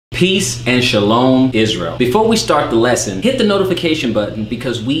Peace and shalom, Israel. Before we start the lesson, hit the notification button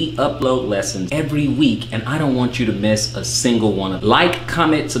because we upload lessons every week and I don't want you to miss a single one of them. Like,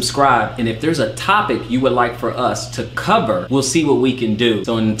 comment, subscribe, and if there's a topic you would like for us to cover, we'll see what we can do.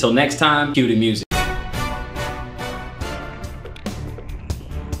 So until next time, cue the music.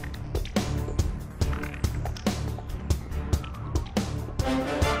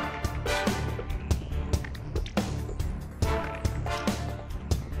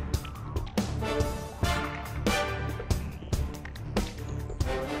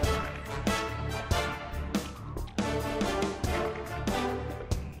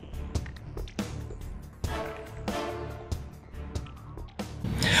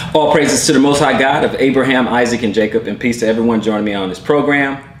 All praises to the Most High God of Abraham, Isaac, and Jacob, and peace to everyone joining me on this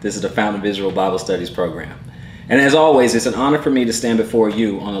program. This is the Fountain of Israel Bible Studies program. And as always, it's an honor for me to stand before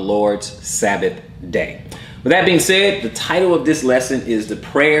you on the Lord's Sabbath day. With that being said, the title of this lesson is The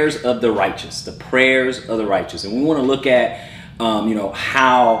Prayers of the Righteous. The Prayers of the Righteous. And we want to look at,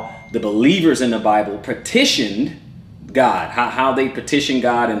 how the believers in the Bible petitioned God, how they petitioned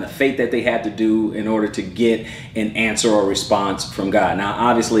God and the faith that they had to do in order to get an answer or response from God. Now,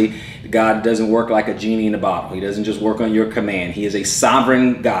 obviously, God doesn't work like a genie in a bottle. He doesn't just work on your command. He is a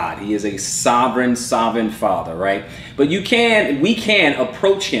sovereign God. He is a sovereign Father, right? But we can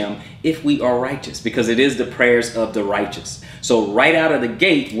approach him if we are righteous, because it is the prayers of the righteous. So right out of the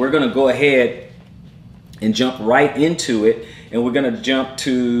gate, we're going to go ahead and jump right into it. And we're going to jump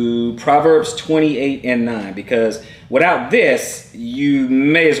to Proverbs 28 and 9, because without this, you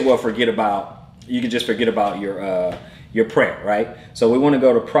may as well you can just forget about your prayer, right? So we want to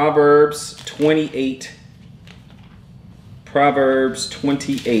go to Proverbs 28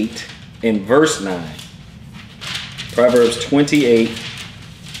 in verse 9. Proverbs 28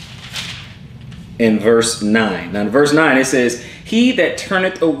 in verse 9. Now in verse 9 it says, "He that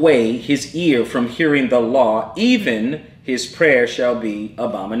turneth away his ear from hearing the law, even his prayer shall be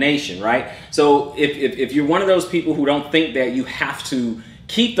abomination," right? So if you're one of those people who don't think that you have to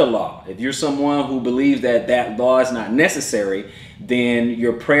keep the law, if you're someone who believes that that law is not necessary, then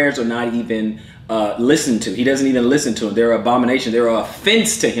your prayers are not even listened to. He doesn't even listen to them. They're abomination. They're an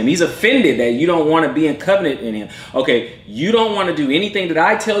offense to him. He's offended that you don't want to be in covenant in him. Okay, you don't want to do anything that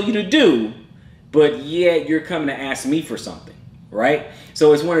I tell you to do, but yet you're coming to ask me for something, right?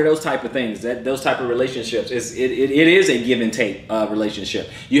 So it's one of those type of things, those type of relationships. It is a give and take relationship.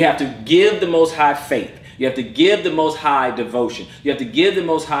 You have to give the Most High faith. You have to give the Most High devotion. You have to give the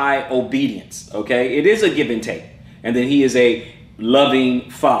Most High obedience. Okay, it is a give and take, and then He is a loving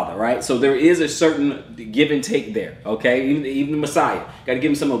Father, right? So there is a certain give and take there. Okay, even the Messiah, got to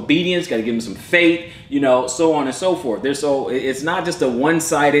give him some obedience, got to give him some faith, so on and so forth. It's not just a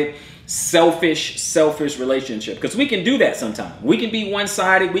one-sided, selfish relationship, because we can do that sometimes. We can be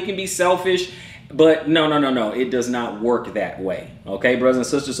one-sided, we can be selfish, but no, it does not work that way. Okay, brothers and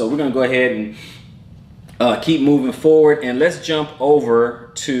sisters, so we're going to go ahead and keep moving forward, and let's jump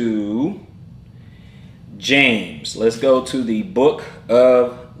over to James. Let's go to the book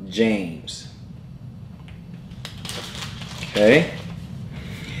of James. Okay,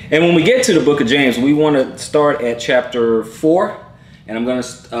 and when we get to the book of James, we want to start at chapter 4. And I'm going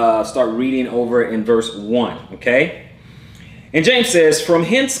to start reading over in verse 1, okay? And James says, "From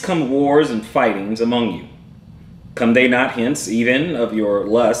hence come wars and fightings among you. Come they not hence, even of your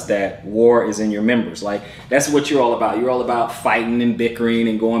lust, that war is in your members?" Like, that's what you're all about. You're all about fighting and bickering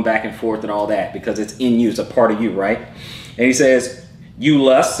and going back and forth and all that, because it's in you. It's a part of you, right? And he says, "You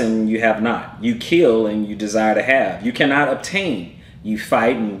lust and you have not. You kill and you desire to have. You cannot obtain. You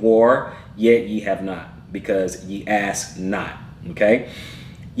fight and war, yet ye have not, because ye ask not." Okay,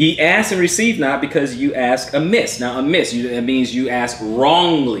 "Ye ask and receive not, because you ask amiss." Now, amiss, that means you ask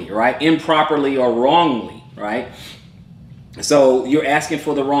wrongly, right? Improperly or wrongly, right? So you're asking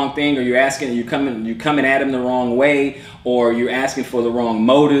for the wrong thing, or you're coming at him the wrong way, or you're asking for the wrong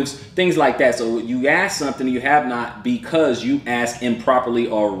motives, things like that. So you ask something you have not because you ask improperly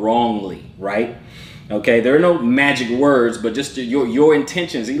or wrongly, right? Okay, there are no magic words, but just your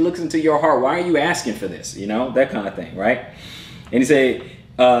intentions. He looks into your heart. Why are you asking for this? That kind of thing, right? And he said,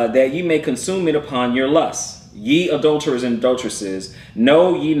 "That ye may consume it upon your lusts. Ye adulterers and adulteresses,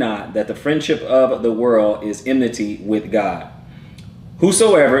 know ye not that the friendship of the world is enmity with God?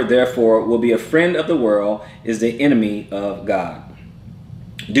 Whosoever, therefore, will be a friend of the world is the enemy of God.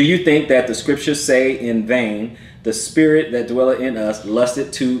 Do you think that the scriptures say in vain, the spirit that dwelleth in us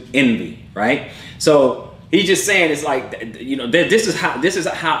lusted to envy?" Right? So he's just saying, it's like, this is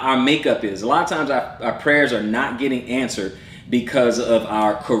how our makeup is. A lot of times our prayers are not getting answered because of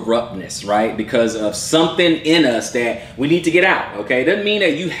our corruptness, right? Because of something in us that we need to get out, okay? It doesn't mean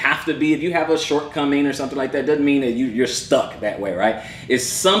that you have to be, if you have a shortcoming or something like that, doesn't mean that you're stuck that way, right? It's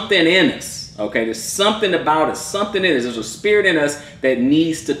something in us, okay? There's something about us, something in us. There's a spirit in us that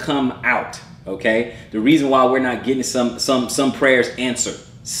needs to come out, okay? The reason why we're not getting some prayers answered.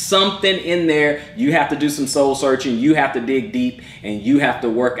 Something in there, you have to do some soul searching, you have to dig deep, and you have to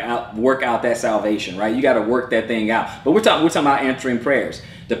work out that salvation, right? You got to work that thing out. But we're talking about answering prayers.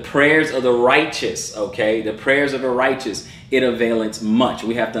 The prayers of the righteous, okay? The prayers of the righteous, it availeth much.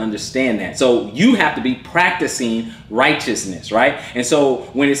 We have to understand that. So you have to be practicing righteousness, right? And so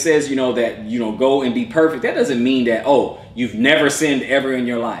when it says, that, go and be perfect, that doesn't mean that, oh, you've never sinned ever in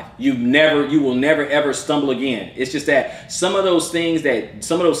your life. You will never ever stumble again. It's just that some of those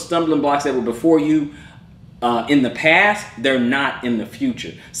stumbling blocks that were before you in the past, they're not in the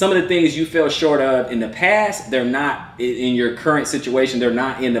future. Some of the things you fell short of in the past, they're not in your current situation. They're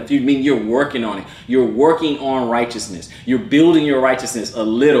not in the future. I mean, you're working on it. You're working on righteousness. You're building your righteousness a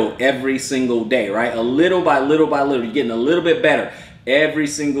little every single day, right? A little by little by little. You're getting a little bit better every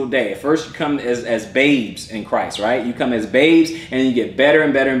single day. At first you come as babes in Christ, right? You come as babes and you get better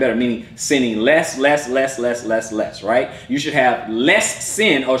and better and better, meaning sinning less, right? You should have less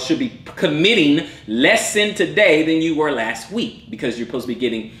sin, or should be committing less sin today than you were last week, because you're supposed to be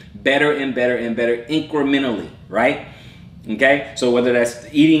getting better and better and better incrementally, right? Okay, so whether that's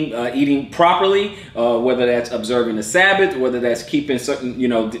eating properly, whether that's observing the Sabbath, whether that's keeping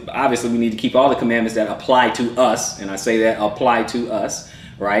certain, obviously we need to keep all the commandments that apply to us, and I say that apply to us,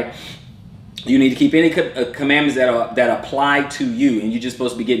 right? You need to keep any commandments that apply to you, and you're just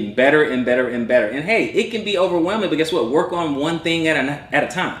supposed to be getting better and better and better. And hey, it can be overwhelming, but guess what? Work on one thing at a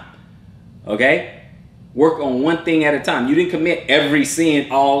time. Okay, work on one thing at a time. You didn't commit every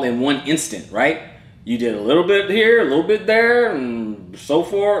sin all in one instant, right? You did a little bit here, a little bit there, and so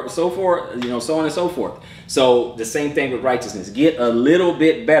forth, so on and so forth. So the same thing with righteousness. Get a little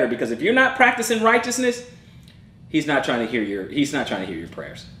bit better, because if you're not practicing righteousness, he's not trying to hear your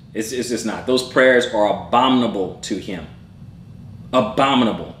prayers. It's just not. Those prayers are abominable to him.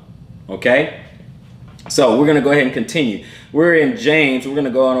 Abominable. Okay? So we're going to go ahead and continue. We're in James. We're going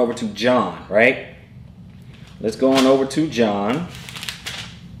to go on over to John, right? Let's go on over to John.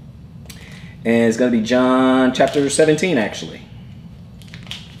 And it's going to be John chapter 17, actually.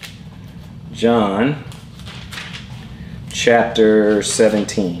 John chapter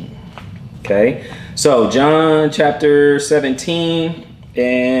 17. Okay. So John chapter 17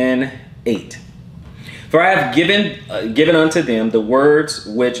 and 8. For I have given unto them the words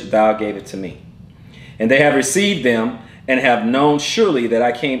which thou gavest to me. And they have received them, and have known surely that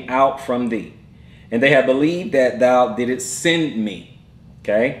I came out from thee. And they have believed that thou didst send me.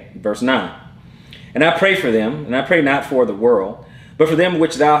 Okay. Verse 9. And I pray for them, and I pray not for the world, but for them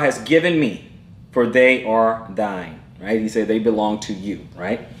which thou hast given me, for they are thine. Right? He said they belong to you.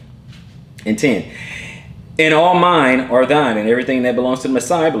 Right? And 10. And all mine are thine, and everything that belongs to the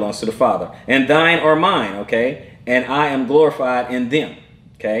Messiah belongs to the Father. And thine are mine, okay? And I am glorified in them.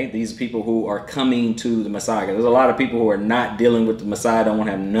 Okay? These are people who are coming to the Messiah. There's a lot of people who are not dealing with the Messiah, don't want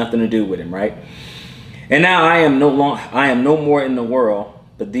to have nothing to do with him, right? And now I am no more in the world,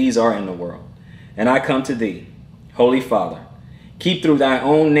 but these are in the world. And I come to thee, Holy Father, keep through thy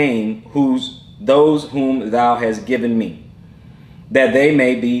own name those whom thou hast given me, that they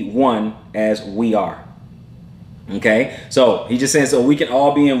may be one as we are. Okay, so he just saying, so we can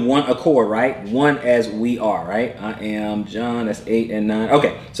all be in one accord, right? One as we are, right? I am John, that's 8 and 9.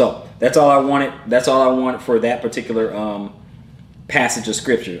 Okay, so that's all I wanted. That's all I wanted for that particular passage of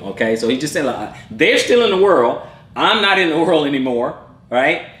scripture. Okay, so he just said, like, they're still in the world. I'm not in the world anymore,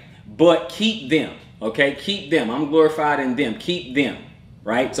 right? But keep them, okay? Keep them. I'm glorified in them. Keep them,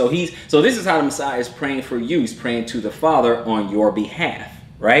 right? So this is how the Messiah is praying for you. He's praying to the Father on your behalf,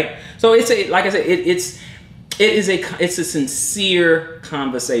 right? So like I said, it's a sincere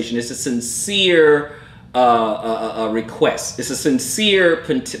conversation. It's a sincere request. It's a sincere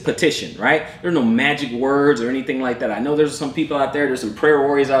petition, right? There are no magic words or anything like that. I know there's some people out there, there's some prayer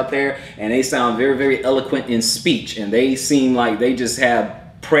warriors out there, and they sound very, very eloquent in speech, and they seem like they just have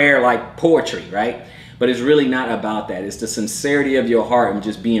prayer like poetry, right? But it's really not about that. It's the sincerity of your heart and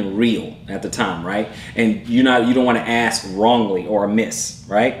just being real at the time, right? And you don't want to ask wrongly or amiss,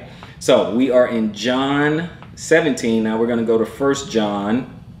 right? So we are in John 17. Now we're going to go to 1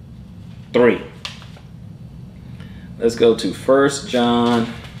 John 3. Let's go to 1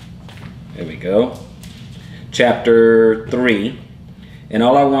 John. There we go. Chapter 3. And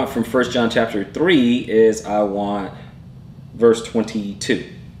all I want from 1 John chapter 3 is I want verse 22.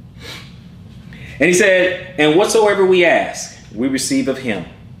 And he said, and whatsoever we ask we receive of him,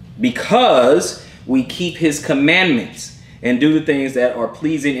 because we keep his commandments and do the things that are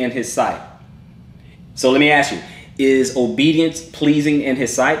pleasing in his sight. So let me ask you, is obedience pleasing in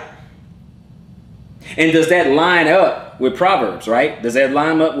his sight? And does that line up with Proverbs, right? Does that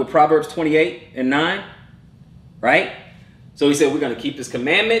line up with Proverbs 28 and 9, right? So he said, we're going to keep his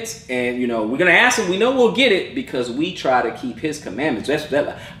commandments, and, we're going to ask him. We know we'll get it because we try to keep his commandments.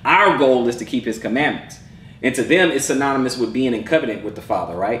 Our goal is to keep his commandments. And to them, it's synonymous with being in covenant with the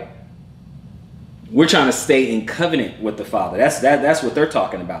Father, right? We're trying to stay in covenant with the Father. That's what they're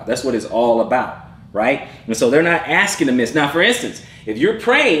talking about. That's what it's all about, right? And so they're not asking amiss. Now, for instance, if you're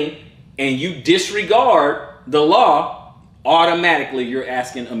praying and you disregard the law, automatically you're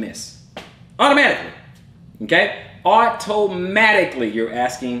asking amiss. Automatically. Okay? Automatically you're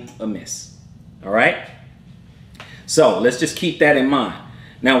asking amiss. All right? So let's just keep that in mind.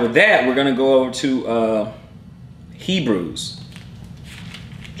 Now with that, we're going to go over to Hebrews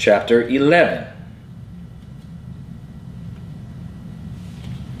chapter 11.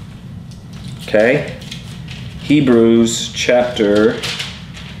 Okay? Hebrews chapter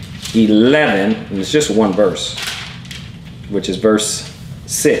 11, and it's just one verse, which is verse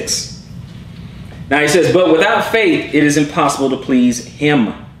 6. Now he says, but without faith it is impossible to please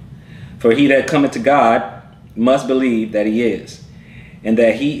him. For he that cometh to God must believe that he is, and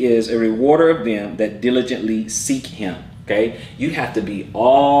that he is a rewarder of them that diligently seek him. Okay? You have to be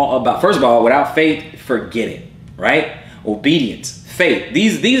all about, first of all, without faith, forget it, right? Obedience, faith.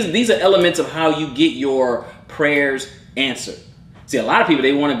 These are elements of how you get your prayers answered. See, a lot of people,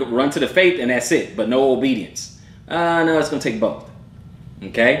 they want to run to the faith and that's it, but no obedience. No, it's going to take both.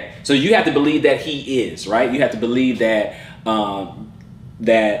 Okay, so you have to believe that he is, right? You have to believe that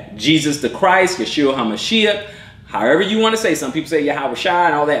that Jesus the Christ, Yeshua HaMashiach, however you want to say. Some people say Yahweh Shai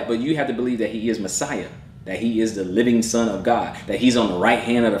and all that, but you have to believe that he is Messiah, that he is the living Son of God, that he's on the right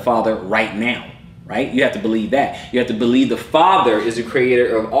hand of the Father right now, right? You have to believe that. You have to believe the Father is the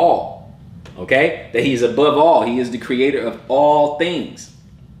creator of all, okay? That he's above all. He is the creator of all things,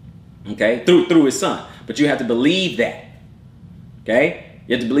 okay? Through his Son. But you have to believe that, okay?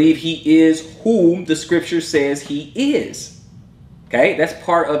 You have to believe he is whom the scripture says he is. Okay, that's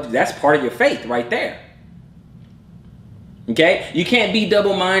part of your faith right there. Okay, you can't be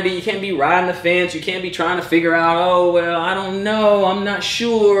double-minded. You can't be riding the fence. You can't be trying to figure out, oh well, I don't know, I'm not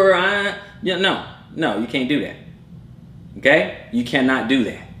sure. No, you can't do that. Okay, you cannot do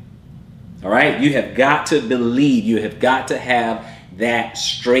that. All right, you have got to believe. You have got to have that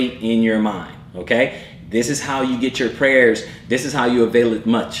straight in your mind. Okay. This is how you get your prayers. This is how you avail it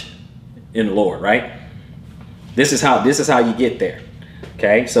much in the Lord, right? This is how you get there.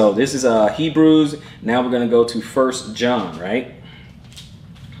 Okay, so this is Hebrews. Now we're going to go to 1 John, right?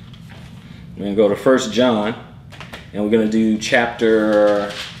 We're going to go to 1 John, and we're going to do chapter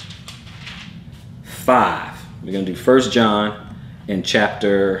 5. We're going to do 1 John in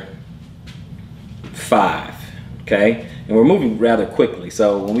chapter 5. Okay, and we're moving rather quickly.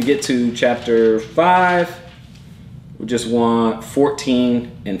 So when we get to chapter 5, we just want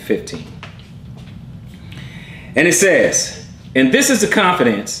 14 and 15. And it says, and this is the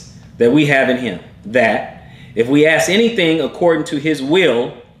confidence that we have in him, that if we ask anything according to his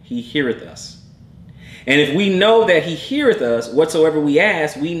will, he heareth us. And if we know that he heareth us, whatsoever we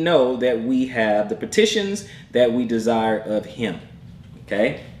ask, we know that we have the petitions that we desire of him.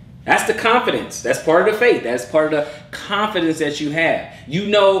 Okay? That's the confidence. That's part of the faith. That's part of the confidence that you have. You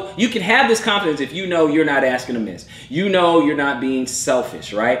know, you can have this confidence if you know you're not asking amiss. You know you're not being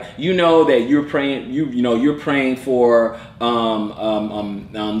selfish, right? You know that you're praying. You're praying for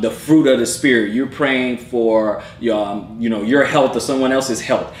the fruit of the Spirit. You're praying for your health or someone else's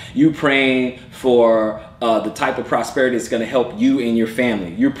health. You're praying for the type of prosperity that's going to help you and your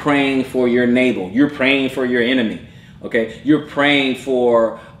family. You're praying for your neighbor. You're praying for your enemy. Okay, you're praying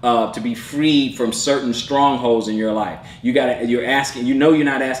for to be freed from certain strongholds in your life. You're asking. You know you're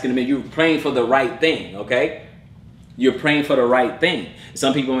not asking them. You're praying for the right thing. Okay, you're praying for the right thing.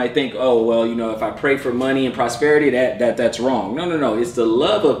 Some people might think, oh well, if I pray for money and prosperity, that's wrong. No. It's the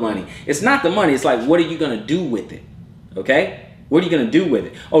love of money. It's not the money. It's like, what are you gonna do with it? Okay, what are you gonna do with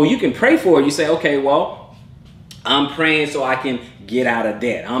it? Oh, you can pray for it. You say, okay, well, I'm praying so I can get out of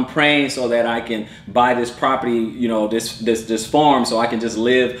debt. I'm praying so that I can buy this property, this farm, so I can just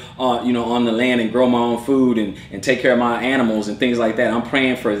live, on the land and grow my own food and take care of my animals and things like that. I'm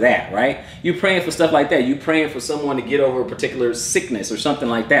praying for that, right? You're praying for stuff like that. You're praying for someone to get over a particular sickness or something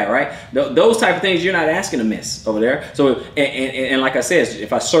like that, right? Those type of things you're not asking amiss over there. So, and like I said,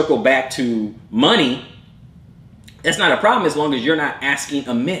 if I circle back to money, that's not a problem as long as you're not asking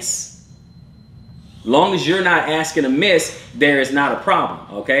amiss. Long as you're not asking amiss, there is not a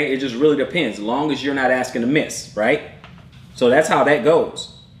problem, okay? It just really depends. As long as you're not asking amiss, right? So that's how that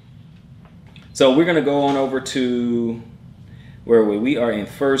goes. So we're going to go on over to, where are we? We are in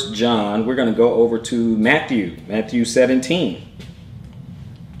 1 John. We're going to go over to Matthew 17.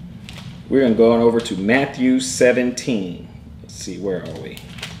 We're going to go on over to Matthew 17. Let's see, where are we?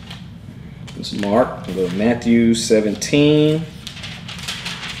 It's Mark. We'll go to Matthew 17.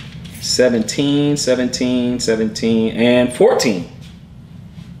 17, and 14.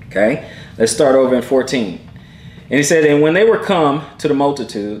 Okay, let's start over in 14. And he said, and when they were come to the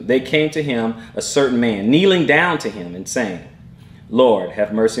multitude, they came to him a certain man, kneeling down to him and saying, Lord,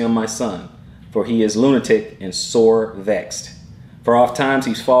 have mercy on my son, for he is lunatic and sore vexed. For oft times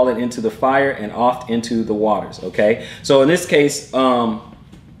he's fallen into the fire and oft into the waters. Okay, so in this case, a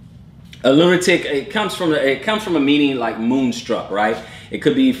lunatic, it comes from a meaning like moonstruck, right? It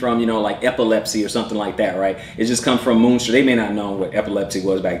could be from, like epilepsy or something like that, right? It just comes from moonstruck. They may not know what epilepsy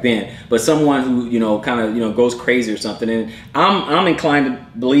was back then, but someone who, kind of, goes crazy or something. And I'm inclined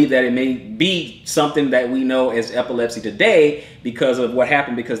to believe that it may be something that we know as epilepsy today because of what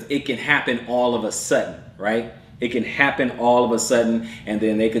happened, because it can happen all of a sudden, right? It can happen all of a sudden, and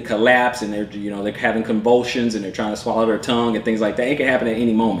then they could collapse, and they're having convulsions, and they're trying to swallow their tongue and things like that. It can happen at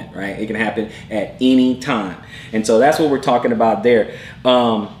any moment, right? It can happen at any time, and so that's what we're talking about there.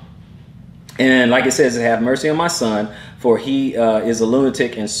 And like it says, have mercy on my son, for he is a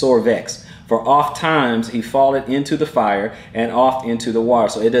lunatic and sore vexed. For oft times he falleth into the fire and oft into the water.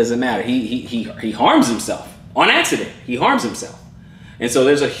 So it doesn't matter. He harms himself on accident. He harms himself, and so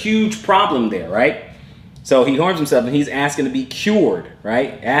there's a huge problem there, right? So he harms himself, and he's asking to be cured,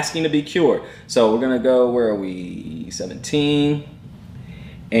 right? Asking to be cured. So we're going to go, where are we? 17.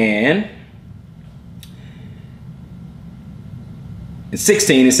 And in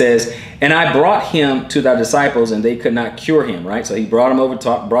 16, it says, and I brought him to thy disciples, and they could not cure him, right? So he brought him over,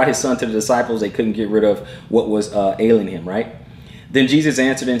 brought his son to the disciples. They couldn't get rid of what was ailing him, right? Then Jesus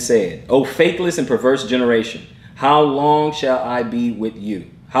answered and said, O faithless and perverse generation, how long shall I be with you?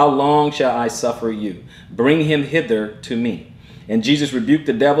 How long shall I suffer you? Bring him hither to me. And Jesus rebuked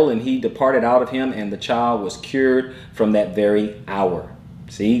the devil, and he departed out of him, and the child was cured from that very hour.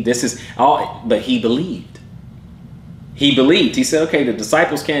 See, this is all, but he believed. He believed. He said, okay, the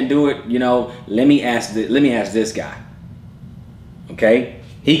disciples can't do it. Let me ask this guy. Okay,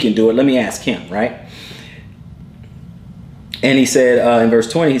 he can do it. Let me ask him, right? And he said in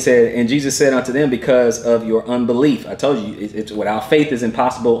verse 20, he said, and Jesus said unto them, because of your unbelief. I told you, it's without faith is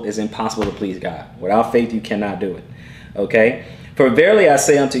impossible to please God. Without faith, you cannot do it. Okay. For verily I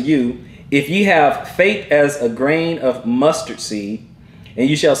say unto you, if ye have faith as a grain of mustard seed, and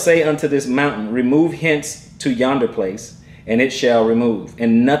you shall say unto this mountain, remove hence to yonder place, and it shall remove,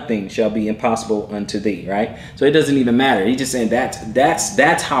 and nothing shall be impossible unto thee. Right. So it doesn't even matter. He's just saying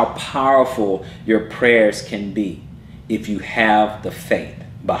that's how powerful your prayers can be, if you have the faith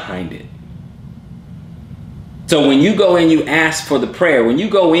behind it. So when you go in, you ask for the prayer. When you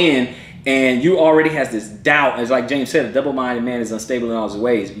go in and you already has this doubt, as like James said, a double-minded man is unstable in all his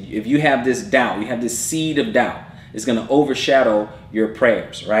ways. If you have this doubt, you have this seed of doubt, it's going to overshadow your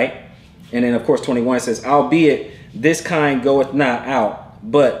prayers, right? And then of course 21 says, albeit this kind goeth not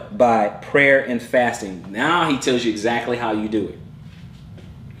out, but by prayer and fasting. Now he tells you exactly how you do it.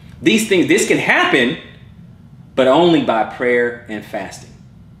 These things, this can happen, but only by prayer and fasting.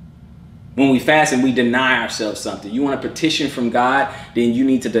 When we fast and we deny ourselves something. You want a petition from God, then you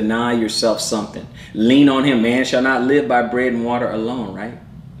need to deny yourself something. Lean on him. Man shall not live by bread and water alone, right?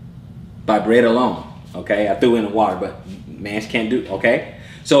 By bread alone. Okay, I threw in the water, but man can't do it. Okay,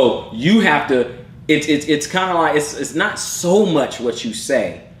 so you have to. It's kind of like it's not so much what you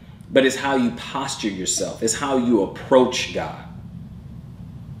say, but it's how you posture yourself. It's how you approach God.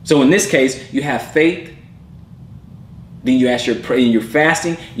 So in this case, you have faith. Then you ask your prayer, you're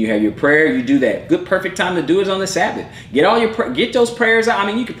fasting, you have your prayer, you do that. Good, perfect time to do it is on the Sabbath. Get those prayers out. I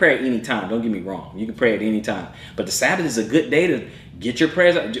mean, you can pray at any time. Don't get me wrong. You can pray at any time. But the Sabbath is a good day to get your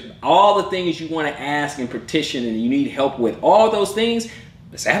prayers out. All the things you want to ask and petition and you need help with, all those things,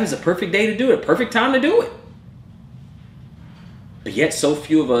 the Sabbath is a perfect day to do it, a perfect time to do it. But yet so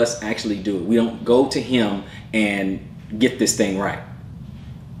few of us actually do it. We don't go to him and get this thing right.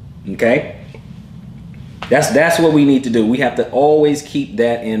 Okay? That's what we need to do. We have to always keep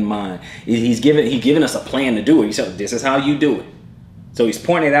that in mind. He's given us a plan to do it. He said, this is how you do it. So he's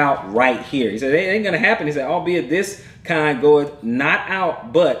pointed out right here. He said, it ain't going to happen. He said, albeit this kind goeth not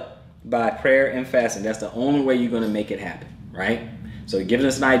out, but by prayer and fasting. That's the only way you're going to make it happen, right? So he's giving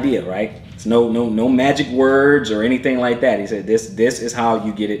us an idea, right? It's no magic words or anything like that. He said this is how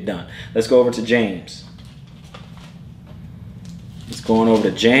you get it done. Let's go over to James. Let's go on over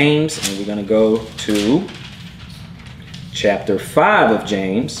to James, and we're going to go to chapter 5 of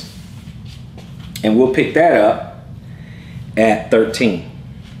James, and we'll pick that up at 13.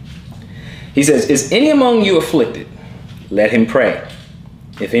 He says, is any among you afflicted? Let him pray.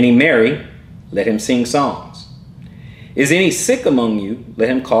 If any merry, let him sing songs. Is any sick among you? Let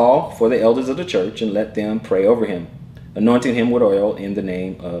him call for the elders of the church and let them pray over him, anointing him with oil in the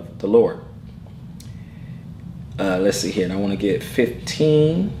name of the Lord. Let's see here. And I want to get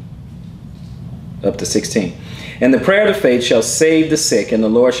 15 up to 16. And the prayer of faith shall save the sick, and the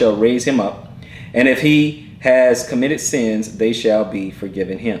Lord shall raise him up. And if he has committed sins, they shall be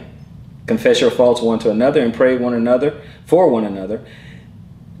forgiven him. Confess your faults one to another and pray one another for one another,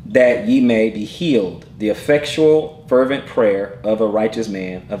 that ye may be healed. The effectual, fervent prayer of a righteous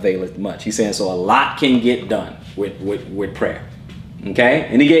man availeth much. He's saying so a lot can get done with prayer. Okay,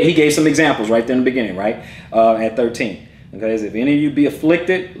 and he gave some examples right there in the beginning, right? At 13. Okay, if any of you be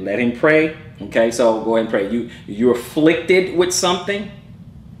afflicted, let him pray. Okay, so go ahead and pray. You're afflicted with something,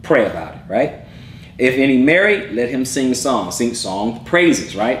 pray about it, right? If any merry, let him sing songs. Sing song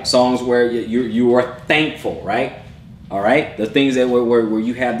praises, right? Songs where you are thankful, right? All right, the things that where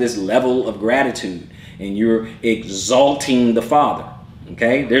you have this level of gratitude and you're exalting the Father.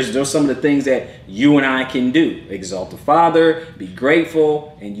 Okay, there's some of the things that you and I can do. Exalt the Father, be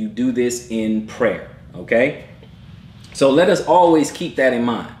grateful, and you do this in prayer. Okay, so let us always keep that in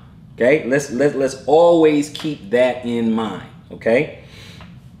mind. Okay, let's always keep that in mind. Okay,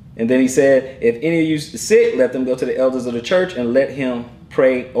 and then he said, if any of you is sick, let them go to the elders of the church and let him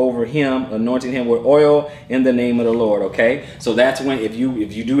pray over him, anointing him with oil in the name of the Lord. Okay, so that's when if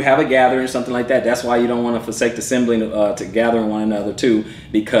you do have a gathering, something like that, that's why you don't want to forsake the assembling to gathering one another too,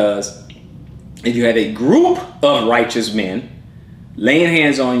 because if you have a group of righteous men laying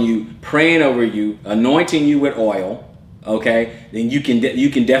hands on you, praying over you, anointing you with oil, okay, then you can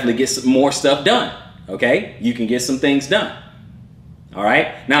definitely get some more stuff done. Okay, you can get some things done. All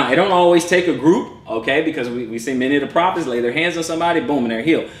right, now it don't always take a group, okay, because we see many of the prophets lay their hands on somebody, boom, and they're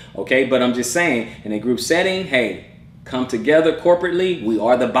healed. Okay, but I'm just saying, in a group setting, hey, come together corporately. We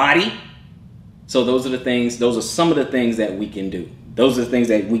are the body. So those are the things, those are some of the things that we can do. Those are the things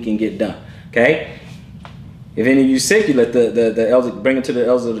that we can get done. Okay, if any of you sick, you let the elders, bring him to the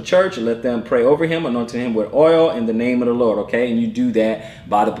elders of the church and let them pray over him, anointing him with oil in the name of the Lord. Okay, and you do that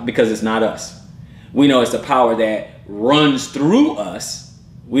because it's not us. We know it's the power that runs through us.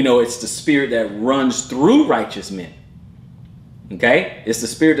 We know it's the spirit that runs through righteous men. Okay, it's the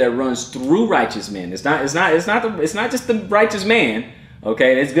spirit that runs through righteous men. It's not just the righteous man.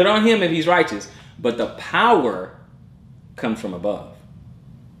 Okay, it's good on him if he's righteous, but the power comes from above.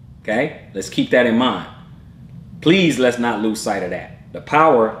 Okay, let's keep that in mind. Please, let's not lose sight of that. The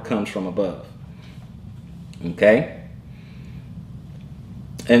power comes from above. Okay,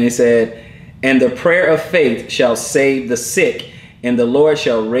 and he said, and the prayer of faith shall save the sick, and the Lord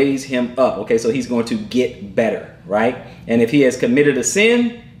shall raise him up. Okay, so he's going to get better, right? And if he has committed a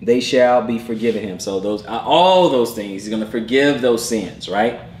sin, they shall be forgiven him. So those all those things, he's going to forgive those sins,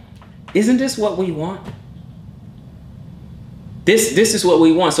 right? Isn't this what we want? This is what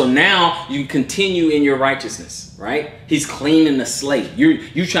we want. So now you continue in your righteousness, right? He's cleaning the slate.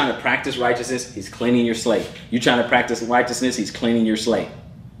 You're trying to practice righteousness, he's cleaning your slate. You're trying to practice righteousness, he's cleaning your slate,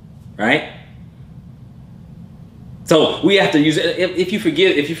 right? So we have to use it. If you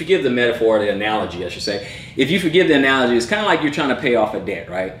forgive the metaphor, the analogy, I should say, if you forgive the analogy, it's kind of like you're trying to pay off a debt,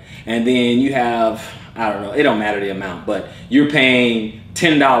 right? And then you have, I don't know, it don't matter the amount, but you're paying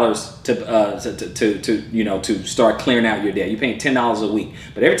 $10 to start clearing out your debt. You're paying $10 a week,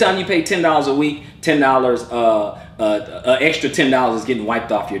 but every time you pay $10 a week, extra $10 is getting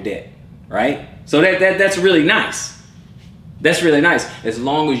wiped off your debt, right? So that's really nice. That's really nice. As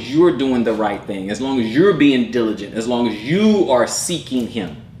long as you're doing the right thing, as long as you're being diligent, as long as you are seeking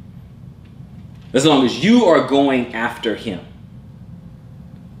him, as long as you are going after him.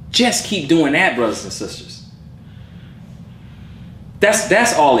 Just keep doing that, brothers and sisters.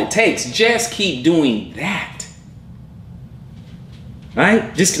 That's all it takes. Just keep doing that.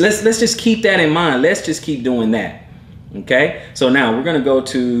 Right? Let's just keep that in mind. Let's just keep doing that. Okay? So now we're going to go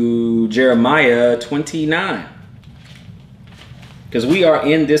to Jeremiah 29. Because we are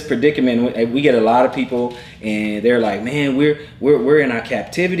in this predicament. We get a lot of people and they're like, man, we're in our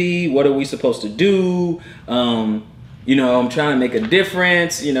captivity. What are we supposed to do? You know, I'm trying to make a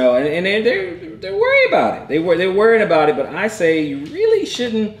difference, you know, and they're worried about it. They're worried about it. But I say you really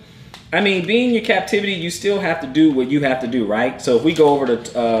shouldn't I mean, being in captivity, you still have to do what you have to do, right? So if we go over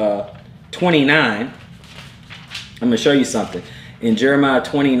to 29, I'm going to show you something. In Jeremiah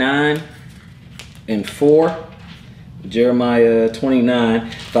 29 and 4, Jeremiah 29,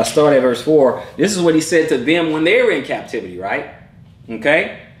 if I start at verse 4, this is what he said to them when they were in captivity, right?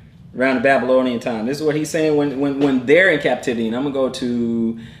 Okay? Around the Babylonian time. This is what he's saying when they're in captivity. And I'm going to go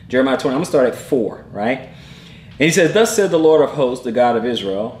to Jeremiah 20. I'm going to start at 4, right? And he says, "Thus said the Lord of hosts, the God of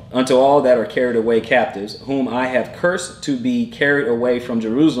Israel, unto all that are carried away captives, whom I have cursed to be carried away from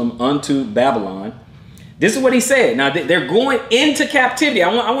Jerusalem unto Babylon." This is what he said. Now, they're going into captivity.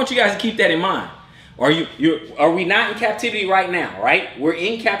 I want you guys to keep that in mind. Are we not in captivity right now, right? We're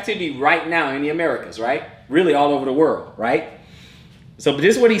in captivity right now in the Americas, right? Really all over the world, right? So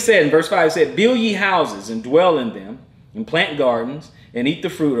this is what he said in verse 5. He said, "Build ye houses and dwell in them, and plant gardens and eat the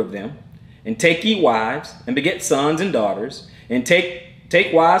fruit of them. And take ye wives, and beget sons and daughters, and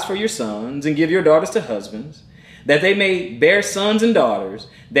take wives for your sons, and give your daughters to husbands, that they may bear sons and daughters,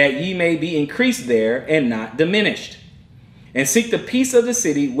 that ye may be increased there, and not diminished. And seek the peace of the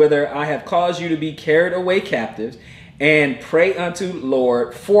city, whither I have caused you to be carried away captives, and pray unto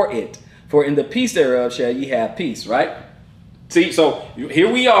Lord for it. For in the peace thereof shall ye have peace," right? See, so here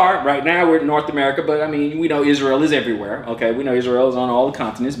we are. Right now we're in North America, but I mean, we know Israel is everywhere. Okay, we know Israel is on all the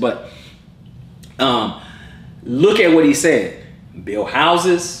continents, but look at what he said. Build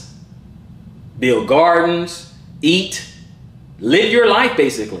houses, build gardens, eat, live your life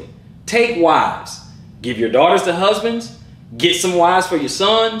basically. Take wives, give your daughters to husbands, get some wives for your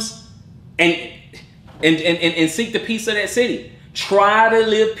sons, and seek the peace of that city. Try to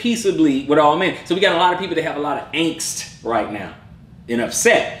live peaceably with all men. So we got a lot of people that have a lot of angst right now and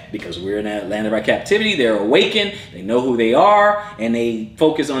upset because we're in that land of our captivity. They're awakened, they know who they are, and they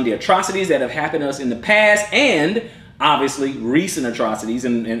focus on the atrocities that have happened to us in the past, and obviously recent atrocities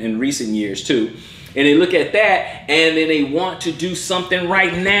in recent years too. And they look at that and then they want to do something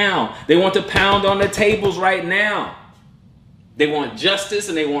right now. They want to pound on the tables right now. They want justice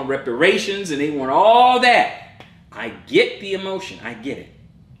and they want reparations and they want all that. I get the emotion, I get it.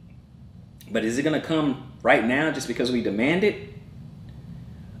 But is it going to come right now just because we demand it?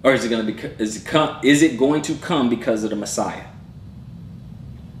 Or is it going to come because of the Messiah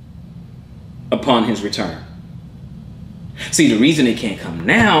upon his return? See, the reason it can't come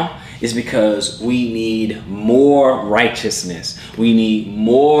now is because we need more righteousness. We need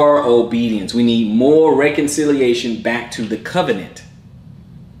more obedience. We need more reconciliation back to the covenant.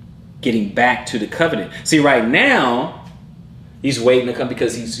 Getting back to the covenant. See, right now, he's waiting to come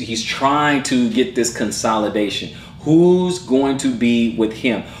because he's trying to get this consolidation. Who's going to be with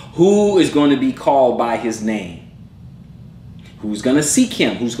him? Who is going to be called by his name? Who's going to seek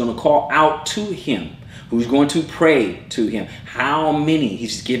him? Who's going to call out to him? Who's going to pray to him? How many?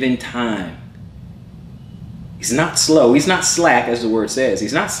 He's given time. He's not slow. He's not slack, as the word says.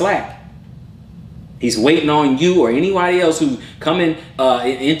 He's not slack. He's waiting on you or anybody else who's coming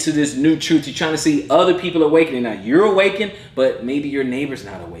into this new truth. He's trying to see other people awakening. Now, you're awakened, but maybe your neighbor's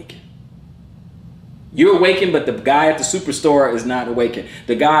not awakened. You're awakened, but the guy at the superstore is not awakened.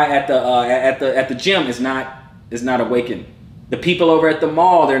 The guy at the gym is not awakened. The people over at the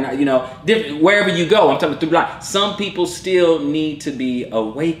mall, they're not, different, wherever you go. I'm talking through life. Some people still need to be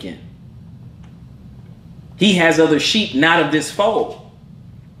awakened. He has other sheep, not of this fold.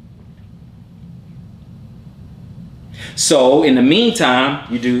 So in the meantime,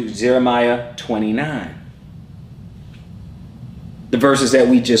 you do Jeremiah 29. The verses that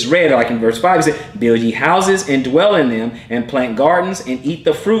we just read, like in verse 5, it said, "Build ye houses and dwell in them, and plant gardens and eat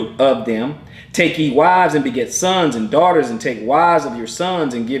the fruit of them. Take ye wives and beget sons and daughters, and take wives of your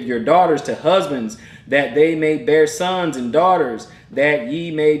sons and give your daughters to husbands, that they may bear sons and daughters, that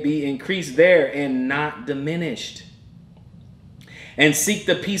ye may be increased there and not diminished. And seek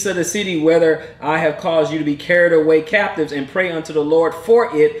the peace of the city, whether I have caused you to be carried away captives, and pray unto the Lord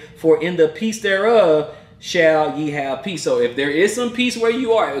for it, for in the peace thereof shall ye have peace." So if there is some peace where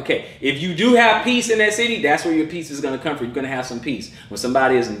you are, okay, if you do have peace in that city, that's where your peace is going to come from. You're going to have some peace when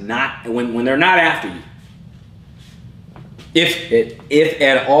somebody is not, when they're not after you. If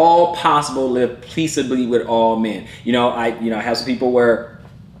at all possible, live peaceably with all men. I have some people where,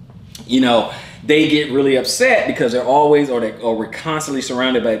 they get really upset because they're always, or we're constantly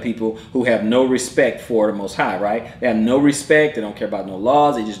surrounded by people who have no respect for the Most High, right? They have no respect. They don't care about no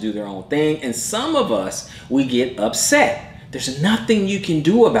laws. They just do their own thing. And some of us, we get upset. There's nothing you can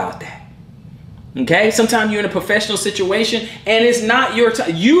do about that. Okay? Sometimes you're in a professional situation and it's not your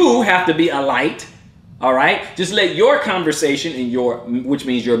time. You have to be a light. All right? Just let your conversation and which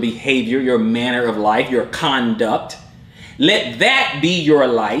means your behavior, your manner of life, your conduct, let that be your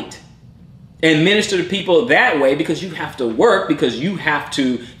light. and minister to people that way, because you have to work, because you have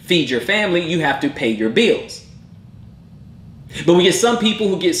to feed your family, you have to pay your bills. But we get some people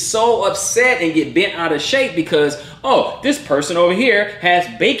who get so upset and get bent out of shape because, oh, this person over here has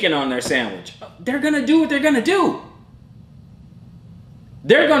bacon on their sandwich. They're going to do what they're going to do.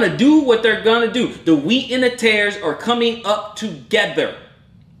 They're going to do what they're going to do. The wheat and the tares are coming up together.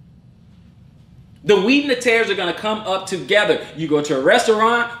 The wheat and the tares are going to come up together. You go to a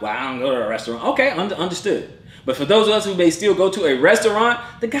restaurant. Well, I don't go to a restaurant. Okay, understood. But for those of us who may still go to a restaurant,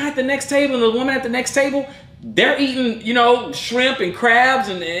 the guy at the next table and the woman at the next table, they're eating, you know, shrimp and crabs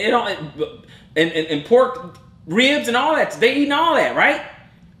and pork ribs and all that. They're eating all that, right?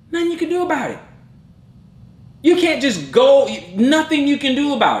 Nothing you can do about it. You can't just go, nothing you can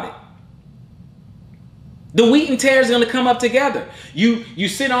do about it. The wheat and tares are going to come up together. You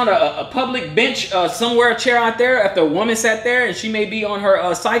sit on a public bench somewhere, a chair out there, after a woman sat there and she may be on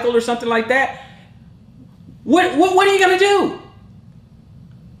her cycle or something like that. What are you going to do?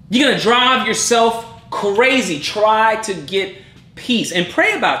 You're going to drive yourself crazy. Try to get peace and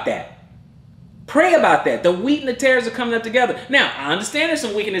pray about that. Pray about that. The wheat and the tares are coming up together. Now, I understand there's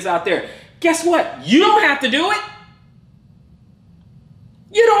some wickedness out there. Guess what? You don't have to do it.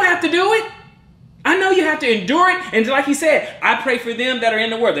 You don't have to do it. I know you have to endure it. And like he said, I pray for them that are in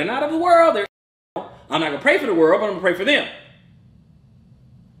the world. They're not of the world. I'm not going to pray for the world, but I'm going to pray for them.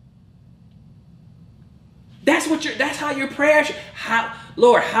 That's how your prayer should.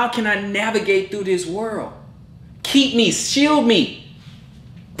 Lord, how can I navigate through this world? Keep me, shield me,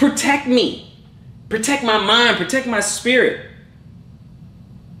 protect my mind, protect my spirit.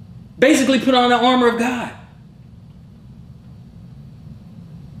 Basically, put on the armor of God.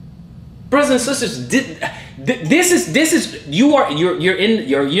 Brothers and sisters, this is you're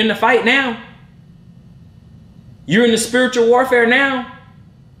in the fight now. You're in the spiritual warfare now.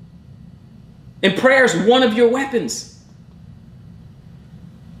 And prayer is one of your weapons.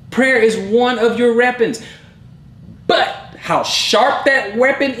 Prayer is one of your weapons. But how sharp that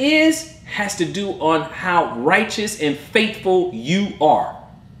weapon is has to do on how righteous and faithful you are.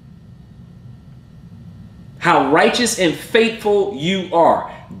 How righteous and faithful you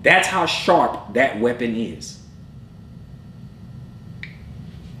are. That's how sharp that weapon is.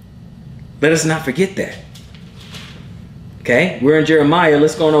 Let us not forget that. Okay, we're in Jeremiah.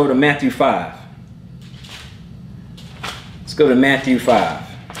 Let's go on over to Matthew 5. Let's go to Matthew 5.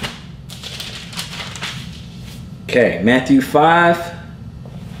 Okay, Matthew 5,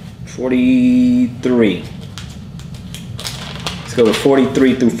 43. Let's go to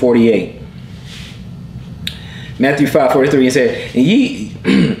 43 through 48. Matthew 5, 43, it said,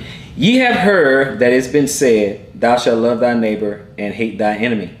 ye have heard that it's been said, thou shalt love thy neighbor and hate thy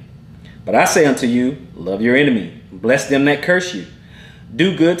enemy. But I say unto you, love your enemy, bless them that curse you,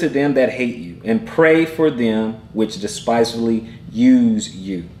 do good to them that hate you, and pray for them which despitefully use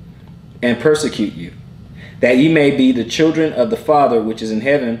you and persecute you, that ye may be the children of the Father which is in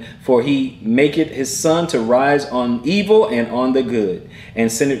heaven, for he maketh his sun to rise on evil and on the good,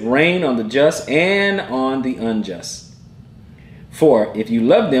 and sendeth rain on the just and on the unjust. For if you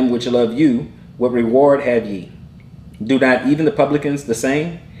love them which love you, what reward have ye? Do not even the publicans the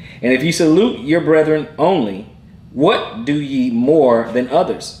same? And if you salute your brethren only, what do ye more than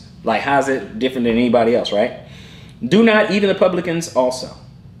others? Like, how's it different than anybody else, right? Do not even the publicans also?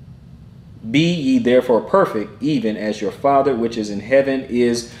 Be ye therefore perfect, even as your Father which is in heaven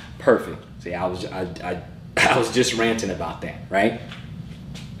is perfect. See, I was just ranting about that, right?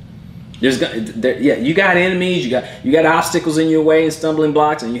 You got enemies, you got obstacles in your way and stumbling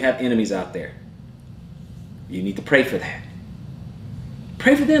blocks, and you have enemies out there. You need to pray for that.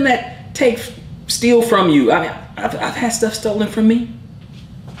 Pray for them that steal from you. I mean, I've had stuff stolen from me.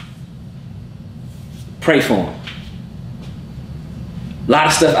 Pray for them. A lot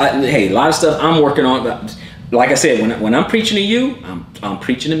of stuff I'm working on. But like I said, when I'm preaching to you, I'm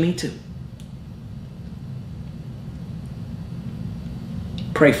preaching to me too.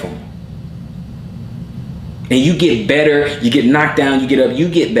 Pray for them. And you get better. You get knocked down. You get up. You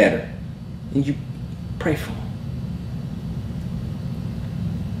get better. And you pray for them.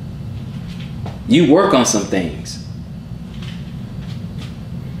 You work on some things.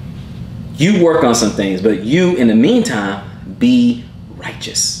 You work on some things, but you, in the meantime, be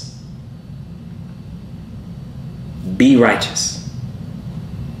righteous. Be righteous.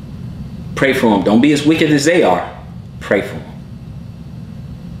 Pray for them. Don't be as wicked as they are. Pray for them.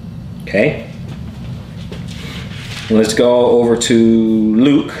 Okay? Let's go over to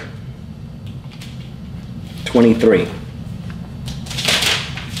Luke 23.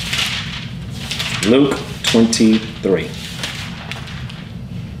 Luke 23.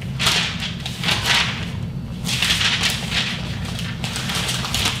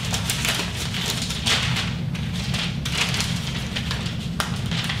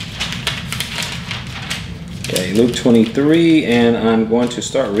 see, Luke 23, and I'm going to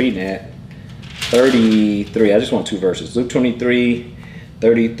start reading at 33. I just want 2 verses. Luke 23,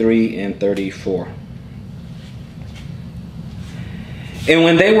 33 and 34. And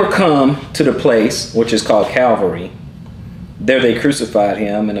when they were come to the place which is called Calvary, there they crucified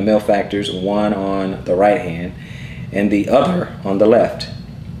him and the malefactors, one on the right hand and the other on the left.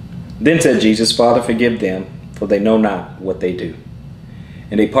 Then said Jesus, Father, forgive them, for they know not what they do.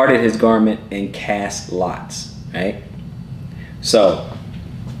 And they parted his garment and cast lots. Right? So,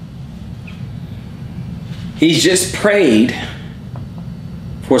 he's just prayed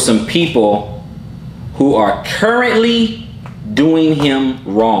for some people who are currently doing him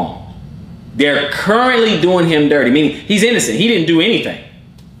wrong. They're currently doing him dirty, meaning he's innocent. He didn't do anything.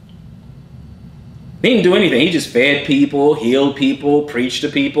 He didn't do anything. He just fed people, healed people, preached to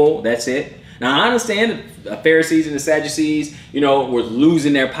people. That's it. Now, I understand the Pharisees and the Sadducees, were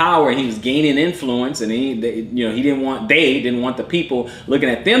losing their power, and he was gaining influence, and they didn't want the people looking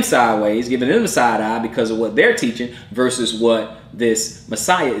at them sideways, giving them a side eye because of what they're teaching versus what this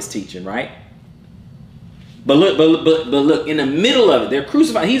Messiah is teaching, right? But look, in the middle of it, they're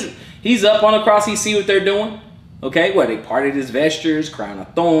crucified. He's up on the cross. He see what they're doing. Okay, what? They parted his vestures, crown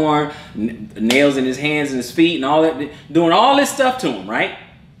of thorn, nails in his hands and his feet, and all that, doing all this stuff to him, right?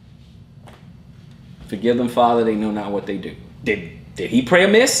 Forgive them, Father, they know not what they do. Did he pray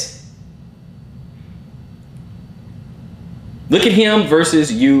amiss? Look at him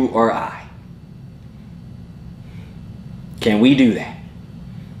versus you or I. Can we do that?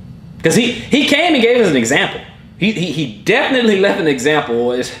 Because he came and gave us an example. He definitely left an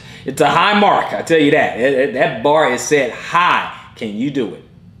example. It's a high mark, I tell you that. That bar is set high. Can you do it?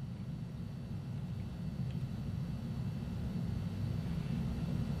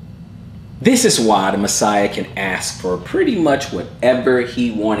 This is why the Messiah can ask for pretty much whatever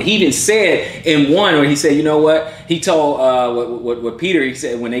he wanted. He even said in one where he said, you know what? He told what Peter, he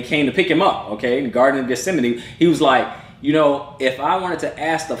said when they came to pick him up, okay, in the Garden of Gethsemane, he was like, if I wanted to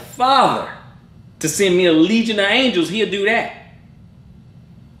ask the Father to send me a legion of angels, he'll do that.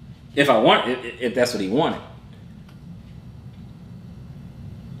 If that's what he wanted.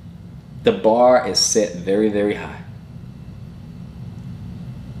 The bar is set very, very high.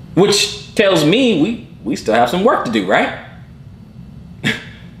 Which tells me we still have some work to do, right?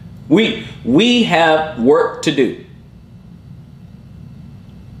 we have work to do.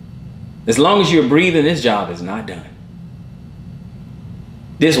 As long as you're breathing, this job is not done.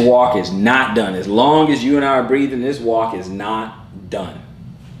 This walk is not done. As long as you and I are breathing, this walk is not done.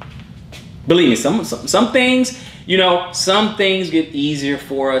 Believe me, some things, some things get easier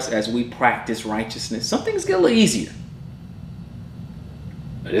for us as we practice righteousness. Some things get a little easier.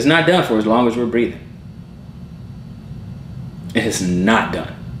 But it's not done for as long as we're breathing. It's not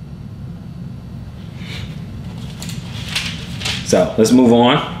done. So let's move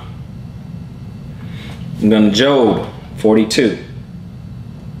on. I'm going to Job 42.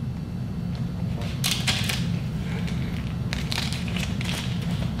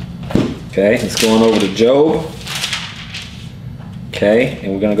 Okay, let's go on over to Job. Okay,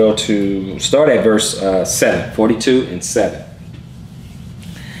 and we're going to start at verse 7, 42 and 7.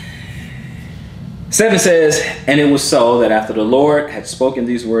 7 says, and it was so that after the Lord had spoken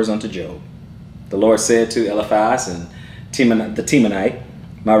these words unto Job, the Lord said to Eliphaz and the Temanite,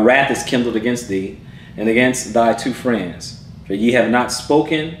 my wrath is kindled against thee and against thy 2 friends, for ye have not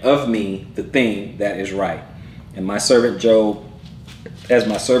spoken of me the thing that is right, and my servant Job, as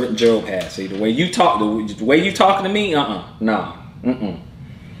my servant Job has. See, the way you talking to me, no. And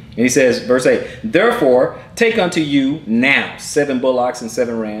he says, verse 8, therefore take unto you now 7 bullocks and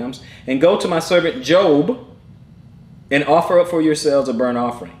 7 rams, and go to my servant Job, and offer up for yourselves a burnt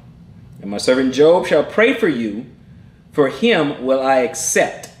offering. And my servant Job shall pray for you, for him will I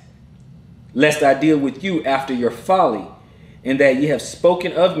accept, lest I deal with you after your folly, in that ye have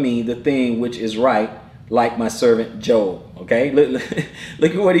spoken of me the thing which is right, like my servant Job. Okay,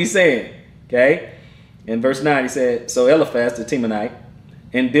 look at what he's saying. Okay, in verse 9 he said, so Eliphaz the Temanite,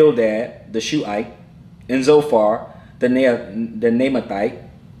 and Bildad the Shuhite, and Zophar the Naamathite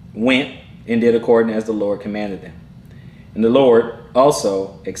went and did according as the Lord commanded them. And the Lord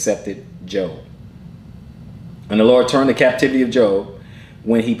also accepted Job. And the Lord turned the captivity of Job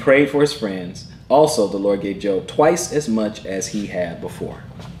when he prayed for his friends. Also the Lord gave Job twice as much as he had before.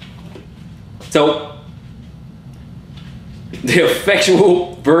 So the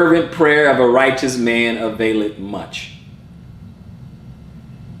effectual fervent prayer of a righteous man availeth much.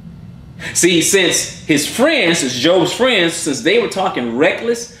 See, since his friends, since Job's friends, since they were talking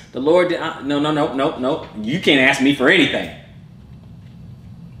reckless, the Lord did, no. You can't ask me for anything.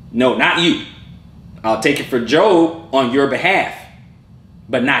 No, not you. I'll take it for Job on your behalf,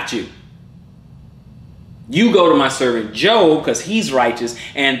 but not you. You go to my servant Job because he's righteous,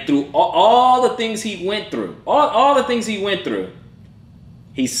 and through all the things he went through, all the things he went through,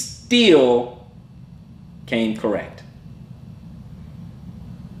 he still came correct.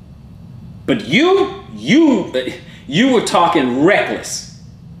 But you were talking reckless.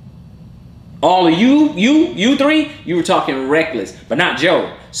 All of you three, you were talking reckless, but not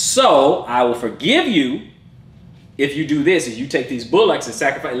Job. So I will forgive you if you do this, if you take these bullocks and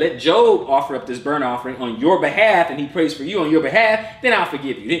sacrifice, let Job offer up this burnt offering on your behalf, and he prays for you on your behalf, then I'll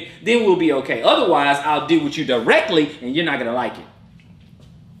forgive you. Then we'll be okay. Otherwise, I'll deal with you directly, and you're not going to like it.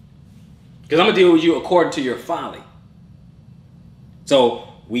 Because I'm going to deal with you according to your folly. So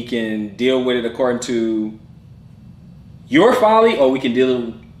we can deal with it according to your folly, or we can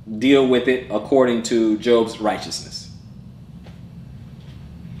deal with it according to Job's righteousness.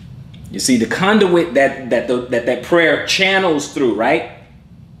 You see, the conduit that prayer channels through, right?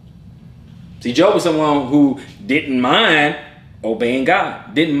 See, Job was someone who didn't mind obeying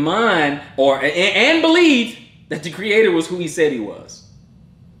God, didn't mind and believed that the Creator was who he said he was.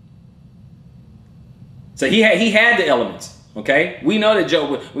 So he had the elements. Okay, we know that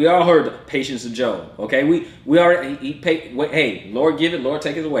Job. We all heard the patience of Job. Okay, we already hey, Lord give it, Lord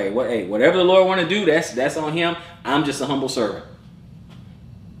take it away. Hey, whatever the Lord want to do, that's on him. I'm just a humble servant.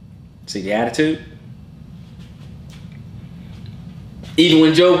 See the attitude? Even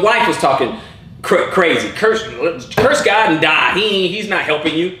when Job's wife was talking crazy, curse God and die. He's not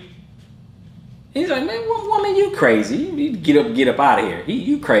helping you. He's like, man, woman, you crazy. You get up out of here.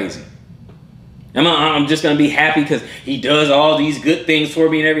 You crazy. I'm just gonna be happy because he does all these good things for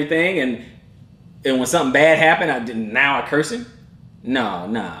me and everything, and when something bad happened, now I curse him. No,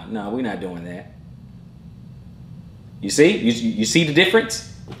 we're not doing that. You see? You see the difference?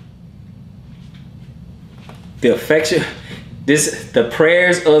 The affection, the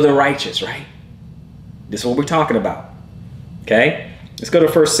prayers of the righteous, right? This is what we're talking about. Okay? Let's go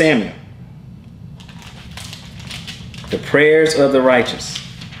to 1 Samuel. The prayers of the righteous.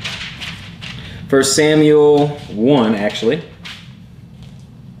 1 Samuel 1, actually.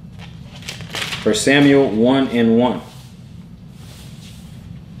 1 Samuel 1 and 1.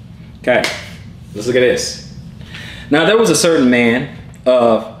 Okay, let's look at this. Now there was a certain man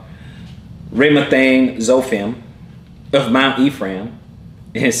of Ramathaim Zophim of Mount Ephraim,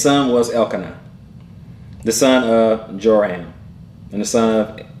 and his son was Elkanah, the son of Joram, and the son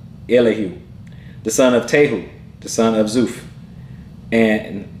of Elihu, the son of Tehu, the son of Zuph,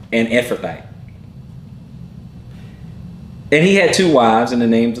 and Ephrathite. And he had two wives, and the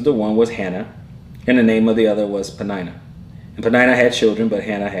names of the one was Hannah, and the name of the other was Peninnah. And Peninnah had children, but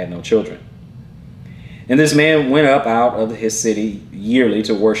Hannah had no children. And this man went up out of his city yearly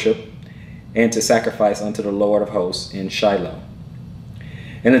to worship and to sacrifice unto the Lord of hosts in Shiloh.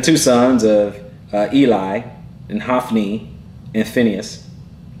 And the two sons of Eli, and Hophni, and Phinehas,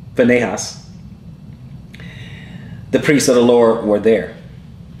 the priests of the Lord, were there.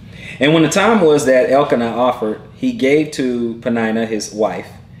 And when the time was that Elkanah offered, he gave to Peninnah his wife,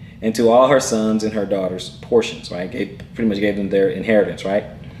 and to all her sons and her daughters portions, right? Pretty much gave them their inheritance, right?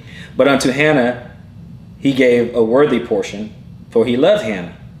 But unto Hannah he gave a worthy portion, for he loved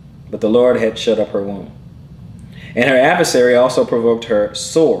Hannah, but the Lord had shut up her womb. And her adversary also provoked her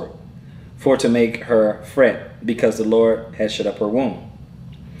sore, for to make her fret, because the Lord had shut up her womb.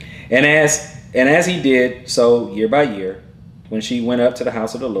 And as he did so year by year, when she went up to the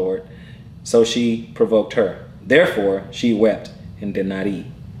house of the Lord, so she provoked her. Therefore she wept and did not eat.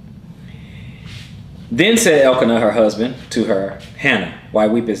 Then said Elkanah her husband to her, Hannah, why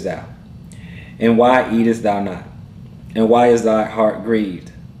weepest thou? And why eatest thou not? And why is thy heart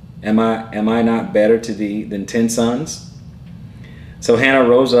grieved? Am I not better to thee than 10 sons? So Hannah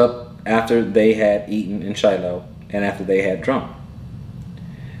rose up after they had eaten in Shiloh, and after they had drunk.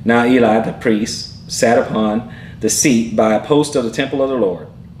 Now Eli the priest sat upon the seat by a post of the temple of the Lord,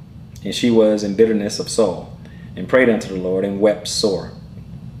 and she was in bitterness of soul, and prayed unto the Lord, and wept sore.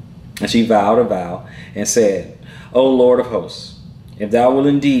 And she vowed a vow, and said, O Lord of hosts, if thou wilt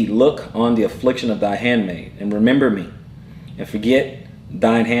indeed look on the affliction of thy handmaid, and remember me, and forget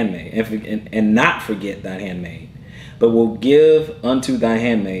thine handmaid, and not forget thine handmaid, but will give unto thy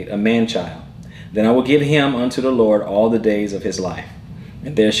handmaid a man-child, then I will give him unto the Lord all the days of his life,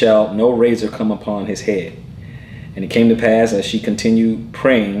 and there shall no razor come upon his head. And it came to pass, as she continued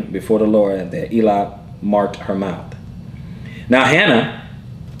praying before the Lord, that Eli marked her mouth. Now Hannah,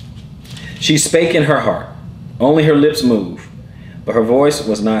 she spake in her heart, only her lips moved, but her voice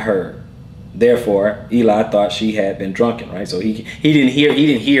was not heard. Therefore, Eli thought she had been drunken, right? So he didn't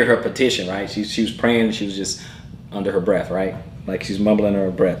hear her petition, right? She was praying and she was just under her breath, right? Like she's mumbling under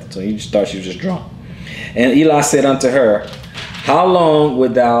her breath. So he just thought she was just drunk. And Eli said unto her, how long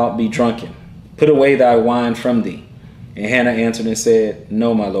wilt thou be drunken? Put away thy wine from thee. And Hannah answered and said,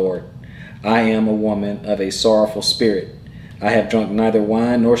 no, my Lord, I am a woman of a sorrowful spirit. I have drunk neither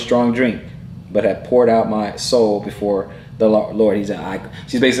wine nor strong drink, but have poured out my soul before the Lord.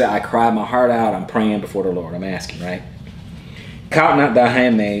 She's basically, I cried my heart out. I'm praying before the Lord. I'm asking, right? Count not thy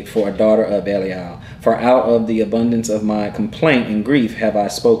handmaid for a daughter of Belial, for out of the abundance of my complaint and grief have I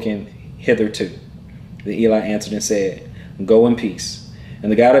spoken hitherto. Then Eli answered and said, go in peace,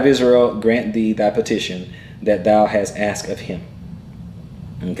 and the God of Israel grant thee thy petition that thou hast asked of him.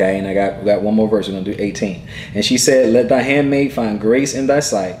 Okay, and we got one more verse. We're going to do 18. And she said, let thy handmaid find grace in thy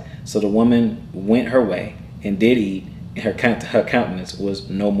sight. So the woman went her way and did eat, and her countenance was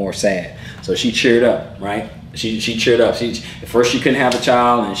no more sad. So she cheered up, right? She cheered up. At first she couldn't have a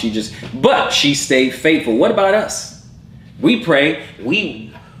child, and but she stayed faithful. What about us? We pray.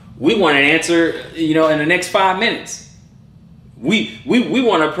 We want an answer, in the next 5 minutes. We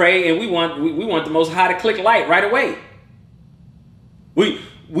want to pray, and we want the Most High to click light right away. We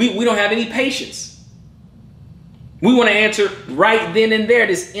don't have any patience. We want to answer right then and there,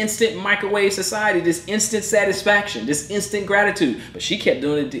 this instant microwave society, this instant satisfaction, this instant gratitude. But she kept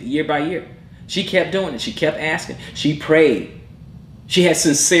doing it year by year. She kept doing it. She kept asking. She prayed. She had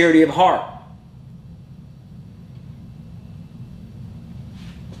sincerity of heart.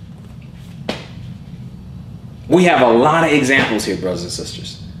 We have a lot of examples here, brothers and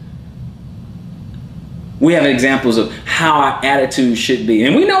sisters. We have examples of how our attitude should be.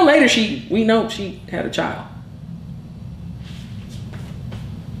 And we know later we know she had a child.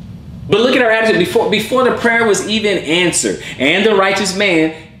 But look at her attitude before the prayer was even answered. And the righteous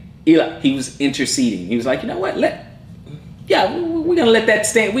man, Eli, he was interceding. He was like, you know what? We're gonna let that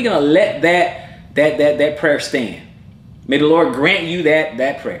stand. We're gonna let that prayer stand. May the Lord grant you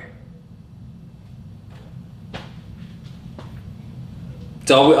that prayer.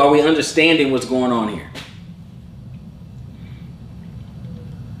 So are we understanding what's going on here?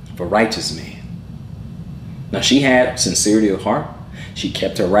 For righteous man. Now she had sincerity of heart. She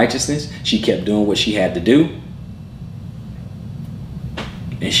kept her righteousness. She kept doing what she had to do.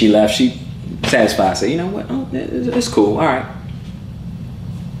 And she left. She satisfied. Said, you know what? Oh, it's cool. All right.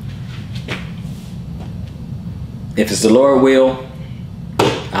 If it's the Lord will,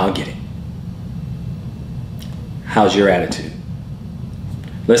 I'll get it. How's your attitude?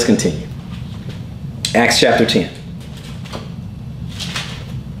 Let's continue. Acts chapter 10.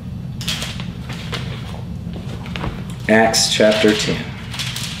 Acts chapter 10.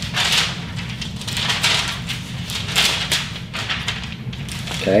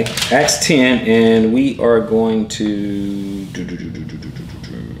 Okay, Acts 10, and we are going to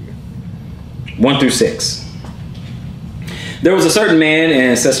 1 through 6. There was a certain man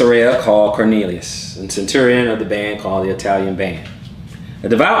in Caesarea called Cornelius, a centurion of the band called the Italian band, a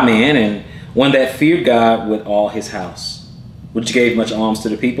devout man and one that feared God with all his house, which gave much alms to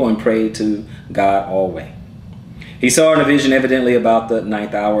the people and prayed to God always. He saw in a vision evidently about the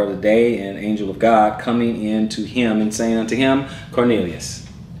 9th hour of the day an angel of God coming in to him and saying unto him, Cornelius.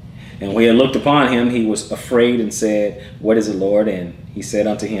 And when he had looked upon him, he was afraid and said, what is it, Lord? And he said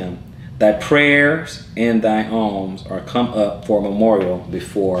unto him, thy prayers and thy alms are come up for a memorial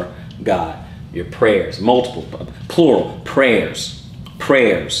before God. Your prayers, multiple, plural, prayers.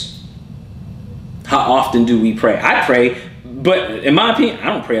 How often do we pray? I pray, but in my opinion, I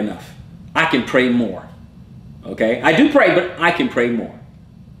don't pray enough. I can pray more. Okay, I do pray, but I can pray more.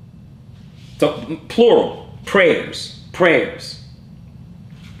 So plural, prayers.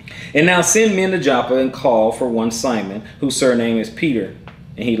 And now send men to Joppa and call for one Simon, whose surname is Peter.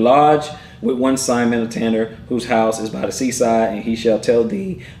 And he lodged with one Simon, a tanner, whose house is by the seaside, and he shall tell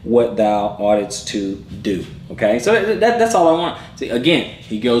thee what thou oughtest to do. Okay, so that's all I want. See, again,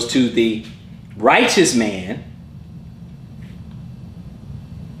 he goes to the righteous man,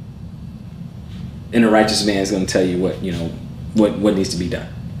 and the righteous man is going to tell you what needs to be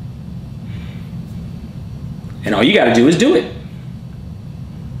done. And all you got to do is do it.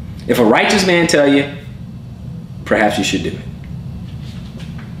 If a righteous man tell you, perhaps you should do it.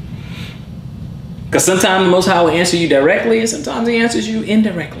 Because sometimes the Most High will answer you directly, and sometimes he answers you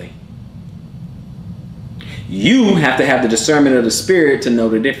indirectly. You have to have the discernment of the Spirit to know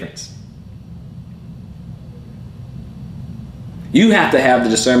the difference. You have to have the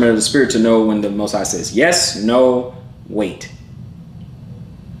discernment of the Spirit to know when the Most High says yes, no, wait.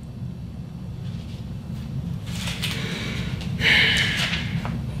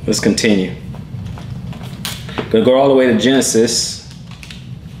 Let's continue. Gonna go all the way to Genesis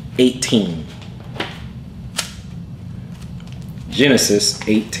 18. Genesis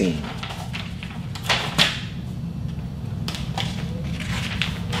 18.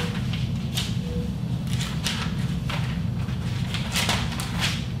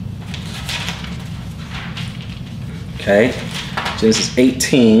 Okay, Genesis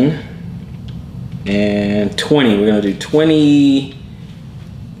 18 and 20. We're going to do 20.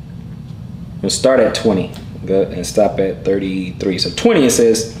 We'll start at 20 and stop at 33. So 20, it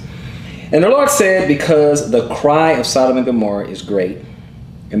says, "And the Lord said, because the cry of Sodom and Gomorrah is great,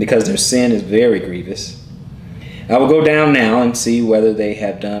 and because their sin is very grievous, I will go down now and see whether they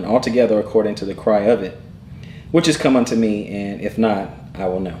have done altogether according to the cry of it, which is come unto me, and if not, I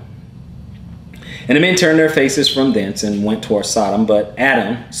will know. And the men turned their faces from thence and went toward Sodom, but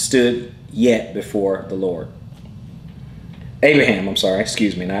Adam stood yet before the Lord." Abraham, I'm sorry,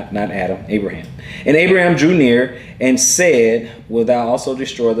 excuse me, not Adam, Abraham. "And Abraham drew near and said, Wilt thou also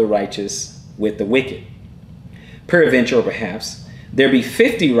destroy the righteous with the wicked? Peradventure, or perhaps, there be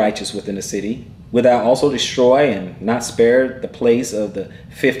 50 righteous within the city. Wilt thou also destroy and not spare the place of the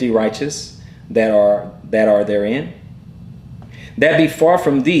 50 righteous that are therein? That be far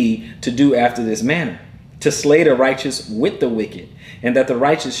from thee to do after this manner, to slay the righteous with the wicked, and that the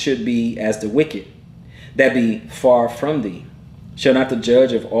righteous should be as the wicked. That be far from thee. Shall not the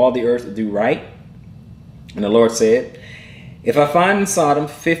judge of all the earth do right? And the Lord said, If I find in Sodom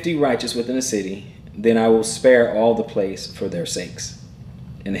 50 righteous within the city, then I will spare all the place for their sakes.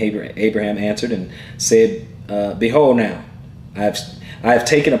 And Abraham answered and said, Behold now, I have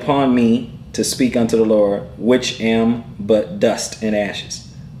taken upon me to speak unto the Lord, which am but dust and ashes."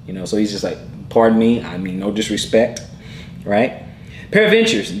 You know, so he's just like, pardon me, I mean no disrespect, right?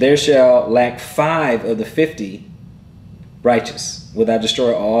 "Peradventure, there shall lack 5 of the 50 righteous. Will thou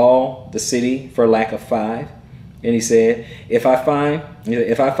destroy all the city for lack of 5? And he said, If I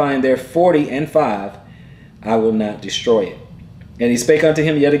find there 40 and 5, I will not destroy it. And he spake unto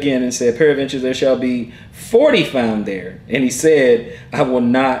him yet again and said, Peradventure, there shall be 40 found there. And he said, I will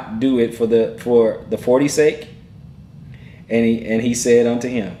not do it for the 40's sake. And he said unto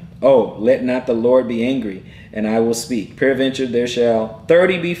him, Oh, let not the Lord be angry, and I will speak. Peradventure, there shall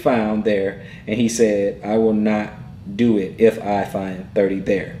 30 be found there. And he said, I will not do it if I find 30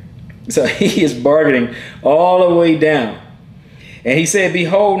 there." So he is bargaining all the way down. "And he said,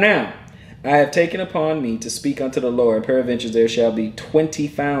 Behold now, I have taken upon me to speak unto the Lord, and peradventure there shall be 20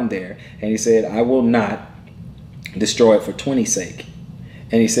 found there. And he said, I will not destroy it for 20's sake.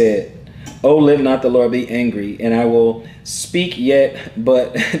 And he said, Oh, let not the Lord be angry, and I will speak yet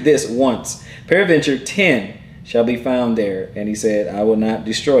but this once. Peradventure 10 shall be found there. And he said, I will not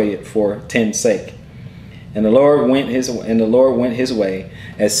destroy it for 10's sake. And the Lord went his way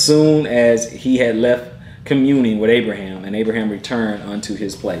as soon as he had left communing with Abraham, and Abraham returned unto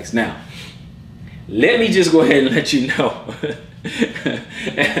his place." Now, let me just go ahead and let you know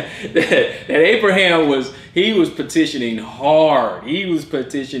that Abraham was petitioning hard. He was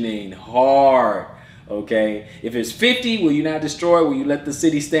petitioning hard. Okay, if it's 50, will you not destroy? Will you let the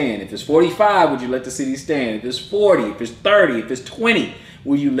city stand? If it's 45, would you let the city stand? If it's 40, if it's 30, if it's 20,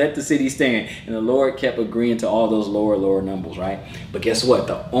 will you let the city stand? And the Lord kept agreeing to all those lower numbers, right? But guess what?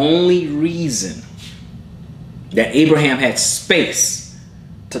 The only reason that Abraham had space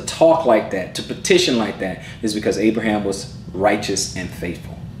to talk like that, to petition like that, is because Abraham was righteous and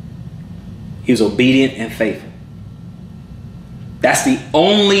faithful. He was obedient and faithful. That's the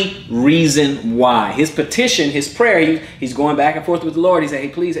only reason why. His petition, his prayer, he's going back and forth with the Lord. He said, hey,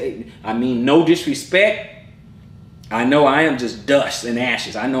 please, I mean, no disrespect. I know I am just dust and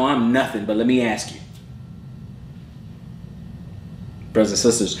ashes. I know I'm nothing, but let me ask you. Brothers and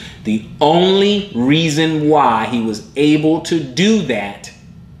sisters, the only reason why he was able to do that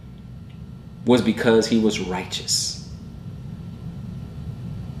was because he was righteous.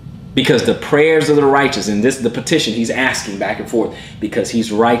 Because the prayers of the righteous, and this is the petition he's asking back and forth, because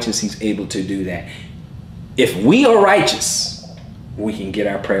he's righteous, he's able to do that. If we are righteous, we can get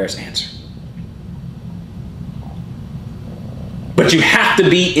our prayers answered. But you have to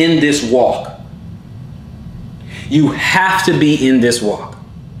be in this walk. You have to be in this walk.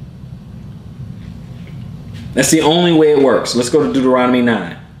 That's the only way it works. Let's go to Deuteronomy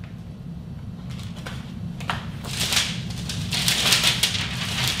 9.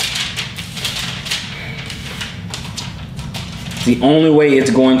 The only way it's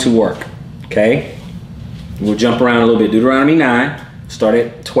going to work. Okay? We'll jump around a little bit. Deuteronomy 9, start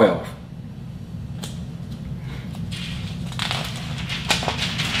at 12.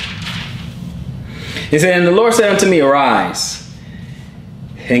 He said, and the Lord said unto me, arise,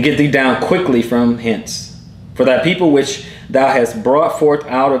 and get thee down quickly from hence. For thy people which thou hast brought forth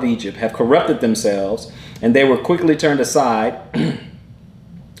out of Egypt have corrupted themselves, and they were quickly turned aside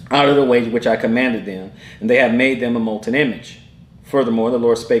out of the way which I commanded them, and they have made them a molten image. Furthermore, the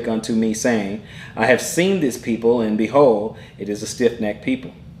Lord spake unto me, saying, I have seen this people, and behold, it is a stiff-necked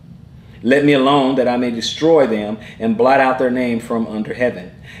people. Let me alone, that I may destroy them, and blot out their name from under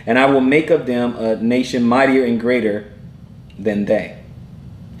heaven. And I will make of them a nation mightier and greater than they.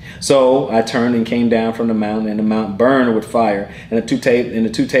 So I turned and came down from the mountain, and the mount burned with fire, and the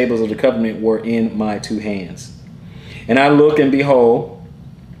two tables of the covenant were in my two hands. And I looked, and behold,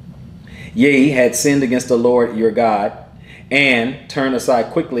 ye had sinned against the Lord your God, and turned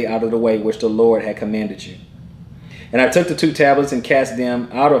aside quickly out of the way which the Lord had commanded you. And I took the two tablets and cast them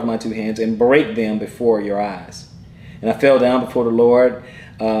out of my two hands and brake them before your eyes. And I fell down before the Lord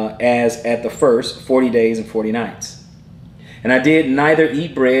as at the first 40 days and 40 nights. And I did neither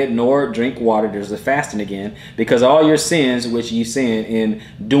eat bread nor drink water. There's the fasting again, because all your sins which ye sin in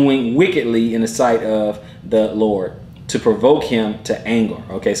doing wickedly in the sight of the Lord, to provoke him to anger.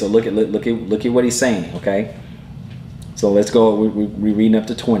 Okay, so look at what he's saying. Okay. So let's go, we're reading up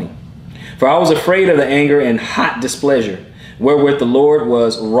to 20. For I was afraid of the anger and hot displeasure, wherewith the Lord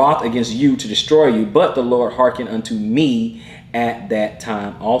was wroth against you to destroy you. But the Lord hearkened unto me at that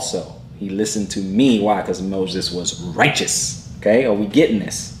time also. He listened to me. Why? Because Moses was righteous. Okay, are we getting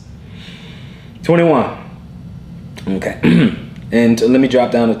this? 21. Okay, and let me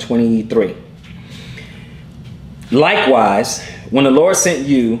drop down to 23. Likewise, when the Lord sent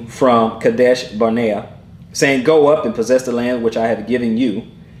you from Kadesh Barnea, saying, go up and possess the land which I have given you,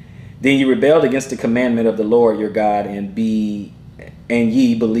 then ye rebelled against the commandment of the Lord your God, and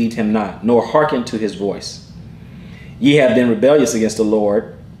ye believed him not, nor hearkened to his voice. Ye have been rebellious against the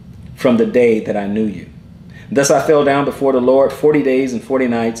Lord from the day that I knew you. Thus I fell down before the Lord 40 days and 40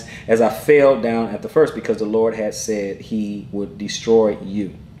 nights, as I fell down at the first, because the Lord had said he would destroy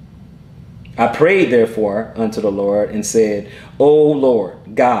you. I prayed therefore unto the Lord, and said, O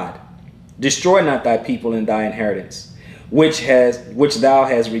Lord God, destroy not thy people and thy inheritance, which thou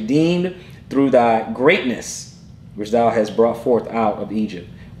hast redeemed through thy greatness, which thou hast brought forth out of Egypt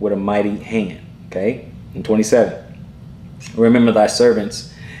with a mighty hand. Okay, and 27. Remember thy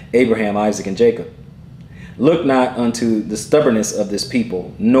servants, Abraham, Isaac, and Jacob. Look not unto the stubbornness of this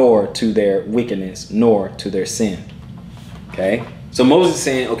people, nor to their wickedness, nor to their sin. Okay, so Moses is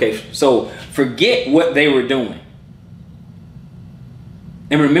saying, okay, so forget what they were doing.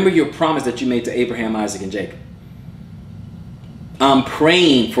 And remember your promise that you made to Abraham, Isaac, and Jacob. I'm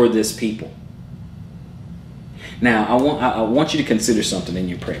praying for this people. Now, I want you to consider something in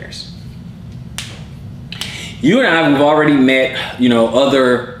your prayers. You and I, we've already met,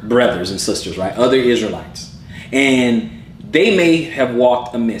 other brothers and sisters, right? Other Israelites. And they may have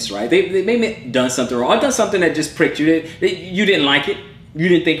walked amiss, right? They may have done something wrong. Or done something that just pricked you. You didn't like it. You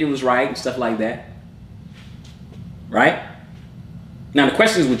didn't think it was right and stuff like that. Right? Now the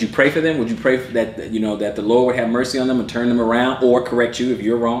question is, would you pray for them? Would you pray for that, that the Lord would have mercy on them and turn them around, or correct you if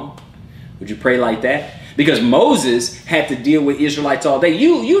you're wrong? Would you pray like that? Because Moses had to deal with Israelites all day.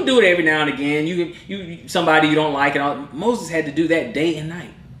 You do it every now and again. You somebody you don't like, and all. Moses had to do that day and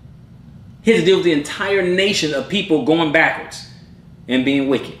night. He had to deal with the entire nation of people going backwards and being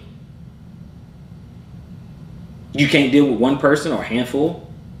wicked. You can't deal with one person or a handful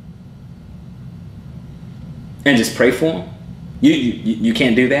and just pray for them. You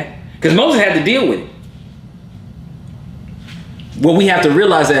can't do that, because Moses had to deal with it. Well, we have to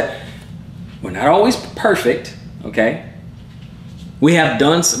realize that we're not always perfect, okay? We have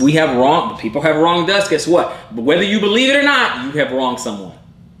wrong, people have wronged us, guess what? But whether you believe it or not, you have wronged someone.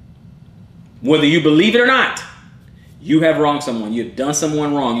 Whether you believe it or not, you have wronged someone. You have done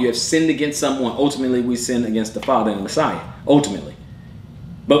someone wrong. You have sinned against someone. Ultimately, we sin against the Father and the Messiah, ultimately.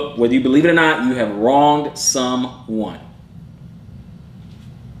 But whether you believe it or not, you have wronged someone.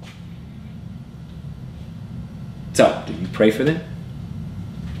 So, do you pray for them?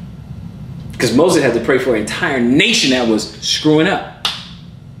 Because Moses had to pray for an entire nation that was screwing up.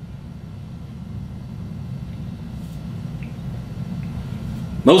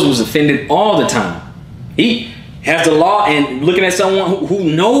 Moses was offended all the time. He has the law and looking at someone who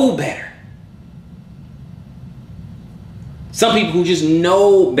know better. Some people who just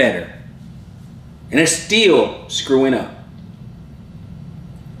know better. And they're still screwing up.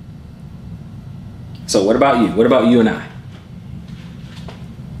 So what about you? What about you and I?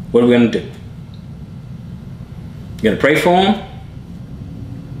 What are we going to do? You going to pray for them?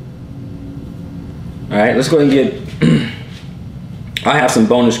 All right, let's go ahead and get... I have some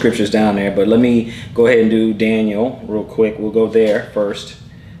bonus scriptures down there, but let me go ahead and do Daniel real quick. We'll go there first.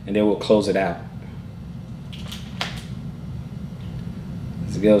 and then we'll close it out.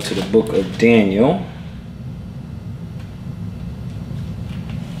 Let's go to the book of Daniel.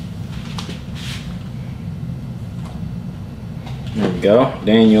 There we go.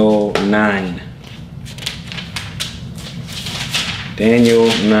 Daniel 9. Daniel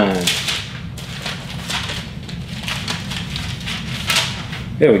 9.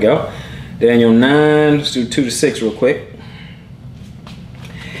 There we go. Daniel 9. Let's do 2 to 6 real quick.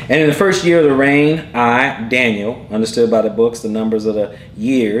 And in the first year of the reign, I, Daniel, understood by the books the numbers of the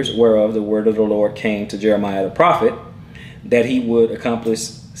years whereof the word of the Lord came to Jeremiah the prophet, that he would accomplish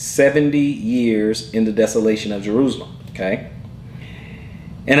 70 years in the desolation of Jerusalem. Okay.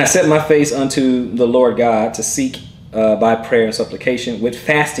 And I set my face unto the Lord God to seek by prayer and supplication with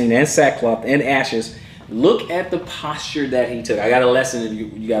fasting and sackcloth and ashes. Look at the posture that he took. I got a lesson if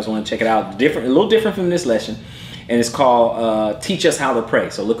you guys want to check it out. Different, a little different from this lesson. And it's called Teach Us How to Pray.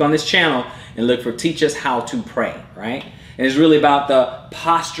 So look on this channel and look for Teach Us How to Pray, right? And it's really about the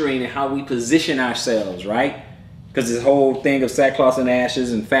posturing and how we position ourselves, right? Because this whole thing of sackcloth and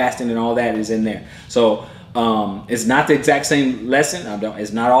ashes and fasting and all that is in there. So it's not the exact same lesson.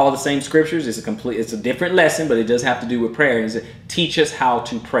 It's not all the same scriptures. It's a different lesson, but it does have to do with prayer. It's teach us how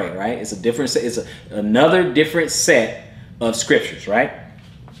to pray, right? It's a different. Another different set of scriptures, right?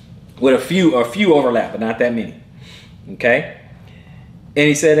 With a few overlap, but not that many. Okay. And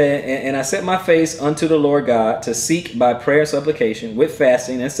he said, and I set my face unto the Lord God to seek by prayer and supplication with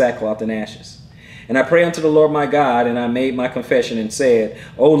fasting and sackcloth and ashes. And I pray unto the Lord my God, and I made my confession and said,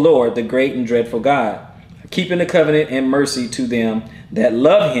 O Lord, the great and dreadful God, keeping the covenant and mercy to them that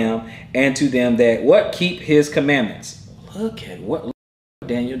love him, and to them that what? Keep his commandments. Look at what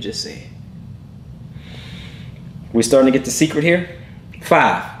Daniel just said. We're starting to get the secret here.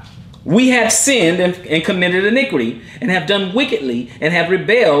 5. We have sinned and committed iniquity, and have done wickedly, and have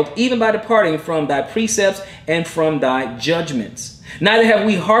rebelled, even by departing from thy precepts and from thy judgments. Neither have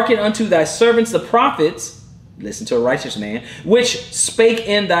we hearkened unto thy servants the prophets, listen to a righteous man, which spake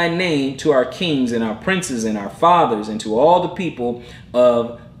in thy name to our kings and our princes and our fathers, and to all the people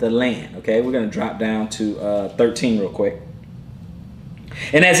of the land. Okay, we're going to drop down to 13 real quick.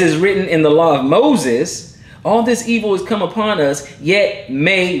 And as is written in the law of Moses, all this evil has come upon us, yet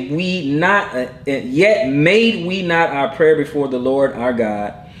made we not our prayer before the Lord our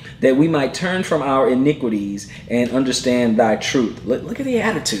God, that we might turn from our iniquities and understand thy truth. Look at the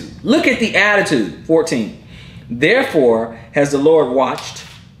attitude. Look at the attitude. 14. Therefore has the Lord watched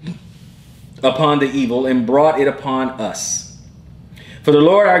upon the evil and brought it upon us. For the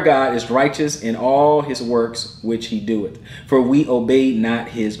Lord our God is righteous in all his works which he doeth. For we obeyed not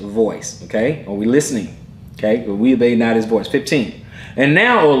his voice. Okay? Are we listening? Okay, but we obey not his voice. 15. And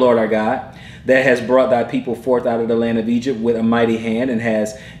now, O Lord our God, that has brought thy people forth out of the land of Egypt with a mighty hand, and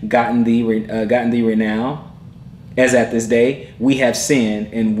has gotten thee renown, as at this day, we have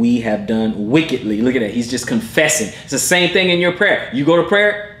sinned and we have done wickedly. Look at that. He's just confessing. It's the same thing in your prayer. You go to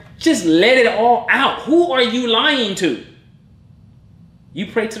prayer, just let it all out. Who are you lying to? You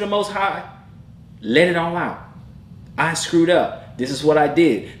pray to the Most High, let it all out. I screwed up. This is what I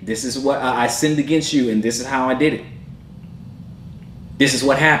did. This is what I sinned against you, and this is how I did it. This is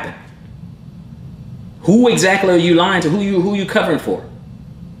what happened. Who exactly are you lying to? Who you covering for?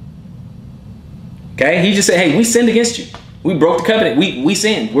 Okay, he just said, hey, we sinned against you. We broke the covenant. We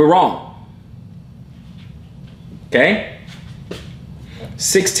sinned. We're wrong. Okay.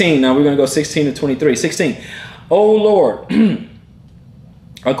 16. Now we're going to go 16 to 23. 16. O Lord,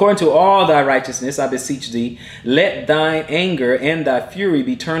 according to all thy righteousness, I beseech thee, let thine anger and thy fury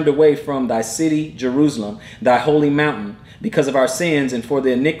be turned away from thy city, Jerusalem, thy holy mountain, because of our sins and for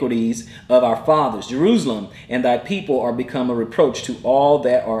the iniquities of our fathers. Jerusalem and thy people are become a reproach to all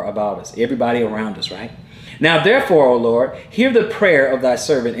that are about us, everybody around us, right? Now, therefore, O Lord, hear the prayer of thy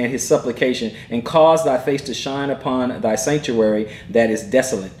servant and his supplication, and cause thy face to shine upon thy sanctuary that is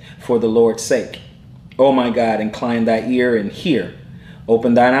desolate, for the Lord's sake. O my God, incline thy ear and hear.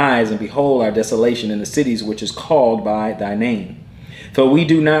 Open thine eyes and behold our desolation in the cities which is called by thy name. For we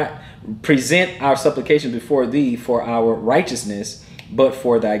do not present our supplication before thee for our righteousness, but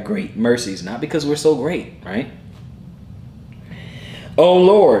for thy great mercies. Not because we're so great, right? O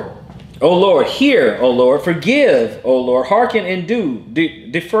Lord, hear, O Lord, forgive, O Lord, hearken and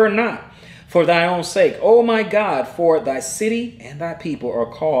defer not for thy own sake. O my God, for thy city and thy people are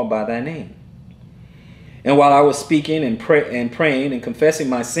called by thy name. And while I was speaking and praying and confessing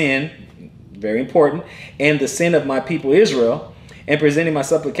my sin, very important, and the sin of my people Israel, and presenting my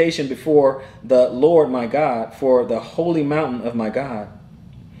supplication before the Lord my God for the holy mountain of my God.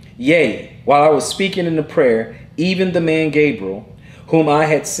 Yea, while I was speaking in the prayer, even the man Gabriel, whom I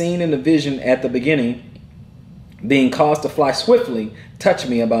had seen in the vision at the beginning, being caused to fly swiftly, touched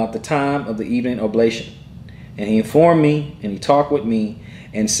me about the time of the evening oblation. And he informed me, and he talked with me,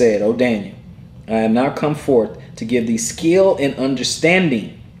 and said, O Daniel, I am now come forth to give thee skill and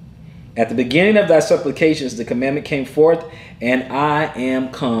understanding. At the beginning of thy supplications the commandment came forth, and I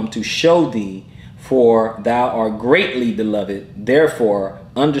am come to show thee, for thou art greatly beloved. Therefore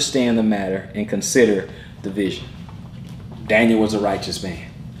understand the matter and consider the vision. Daniel was a righteous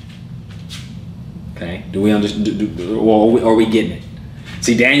man. Okay, do we understand? Or are we getting it?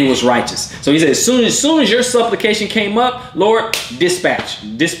 See, Daniel was righteous. So he said, as soon as your supplication came up, Lord, dispatch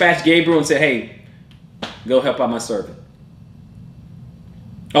Gabriel and say, hey, go help out my servant.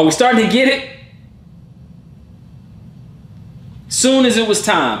 Are we starting to get it? Soon as it was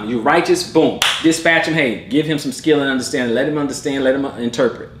time, you're righteous, boom, dispatch him, hey, give him some skill and understanding. Let him understand, let him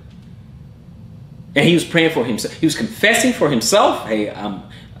interpret. And he was praying for himself. He was confessing for himself. Hey,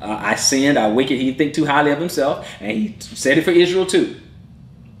 I sinned, I wicked. He think too highly of himself. And he said it for Israel too.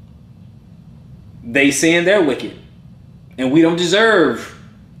 They sin, they're wicked. And we don't deserve,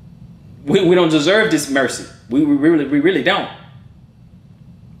 we don't deserve this mercy. We really don't.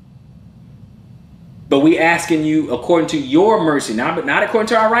 But we asking you according to your mercy, not according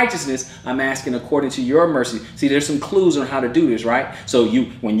to our righteousness. I'm asking according to your mercy. See, there's some clues on how to do this, right? So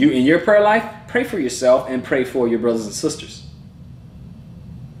when you in your prayer life, pray for yourself and pray for your brothers and sisters.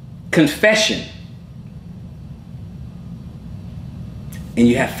 Confession. And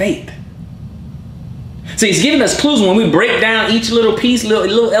you have faith. See, he's giving us clues when we break down each little piece,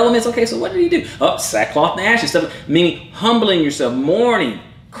 little elements. Okay, so what did he do? Oh, sackcloth and ashes stuff. Meaning humbling yourself, mourning,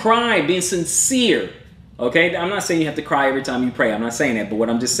 crying, being sincere. Okay, I'm not saying you have to cry every time you pray. I'm not saying that. But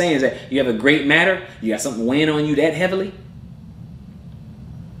what I'm just saying is that you have a great matter. You got something weighing on you that heavily.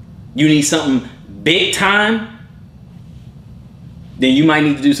 You need something big time. Then you might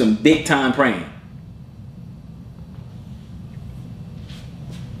need to do some big time praying.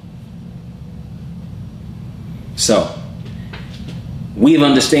 So, we've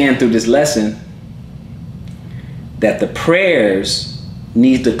understand through this lesson that the prayers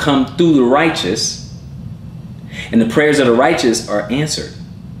need to come through the righteous, and the prayers of the righteous are answered.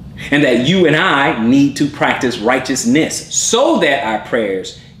 And that you and I need to practice righteousness so that our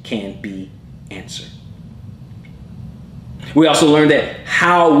prayers can be answered. We also learned that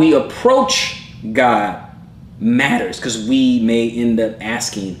how we approach God matters, because we may end up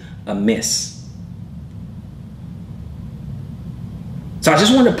asking amiss. So I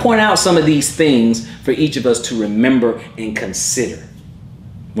just want to point out some of these things for each of us to remember and consider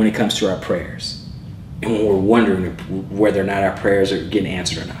when it comes to our prayers. And when we're wondering whether or not our prayers are getting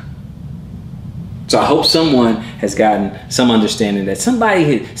answered or not. So I hope someone has gotten some understanding that somebody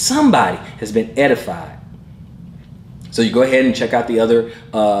has been edified. So you go ahead and check out the other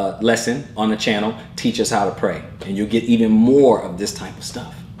lesson on the channel, Teach Us How to Pray. And you'll get even more of this type of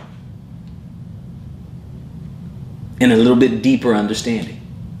stuff. And a little bit deeper understanding.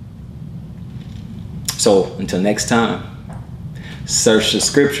 So until next time, search the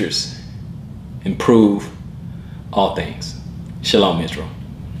scriptures, improve all things. Shalom, Israel.